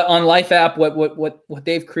 But on Life App, what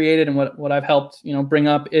they've created and what I've helped bring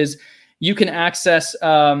up is you can access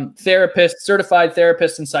certified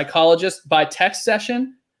therapists and psychologists by text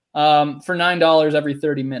session. For $9 every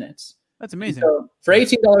 30 minutes. That's amazing. So for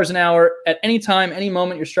 $18 an hour, at any time, any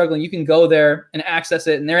moment you're struggling, you can go there and access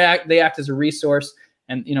it, and they act as a resource,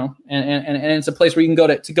 and and it's a place where you can go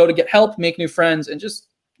to get help, make new friends, and just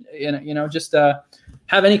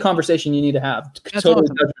have any conversation you need to have. That's totally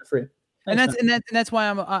awesome. judgment free. And that's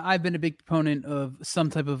why I've been a big proponent of some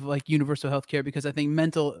type of like universal health care, because I think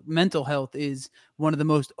mental health is one of the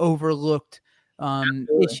most overlooked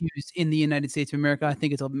issues in the United States of America. I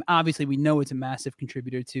think obviously we know it's a massive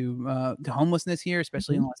contributor to homelessness here,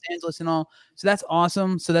 especially in Los Angeles and all. So that's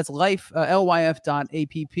awesome. So that's Life, lyf.app.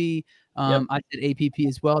 I said APP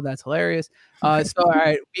as well. That's hilarious. So all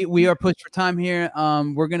right, we are pushed for time here.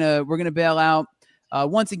 We're gonna bail out.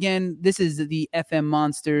 Once again, this is the FM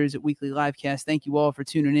Monsters Weekly Livecast. Thank you all for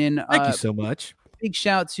tuning in. Thank you so much. Big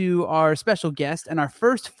shout to our special guest and our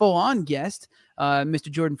first full-on guest,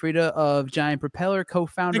 Mr. Jordan Frieda of Giant Propeller,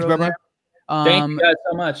 co-founder. Thanks, over there. Thank you guys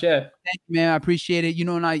so much. Yeah, thank you, man. I appreciate it. You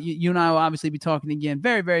and I will obviously be talking again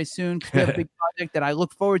very, very soon. We have a big project that I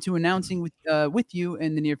look forward to announcing with you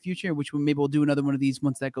in the near future, which maybe we'll do another one of these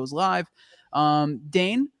once that goes live.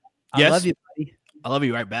 Dane, yes. I love you, buddy. I love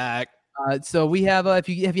you right back. So we have if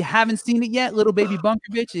you haven't seen it yet, Little Baby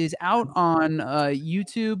Bunker Bitch is out on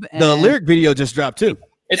YouTube. And the lyric video just dropped too.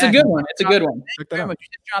 It's a good one. It's a good one. Thank you very much. You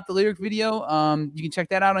just dropped the lyric video. You can check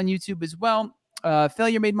that out on YouTube as well.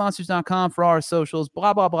 FailureMadeMonsters.com for our socials.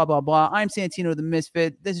 Blah blah blah blah blah. I'm Santino the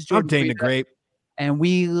Misfit. This is Jordan. I'm Dane the Grape. And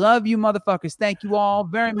we love you, motherfuckers. Thank you all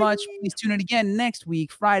very much. Please tune in again next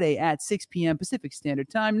week, Friday at 6 p.m. Pacific Standard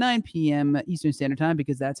Time, 9 p.m. Eastern Standard Time,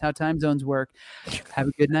 because that's how time zones work. Have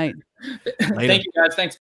a good night. Thank you, guys. Thanks.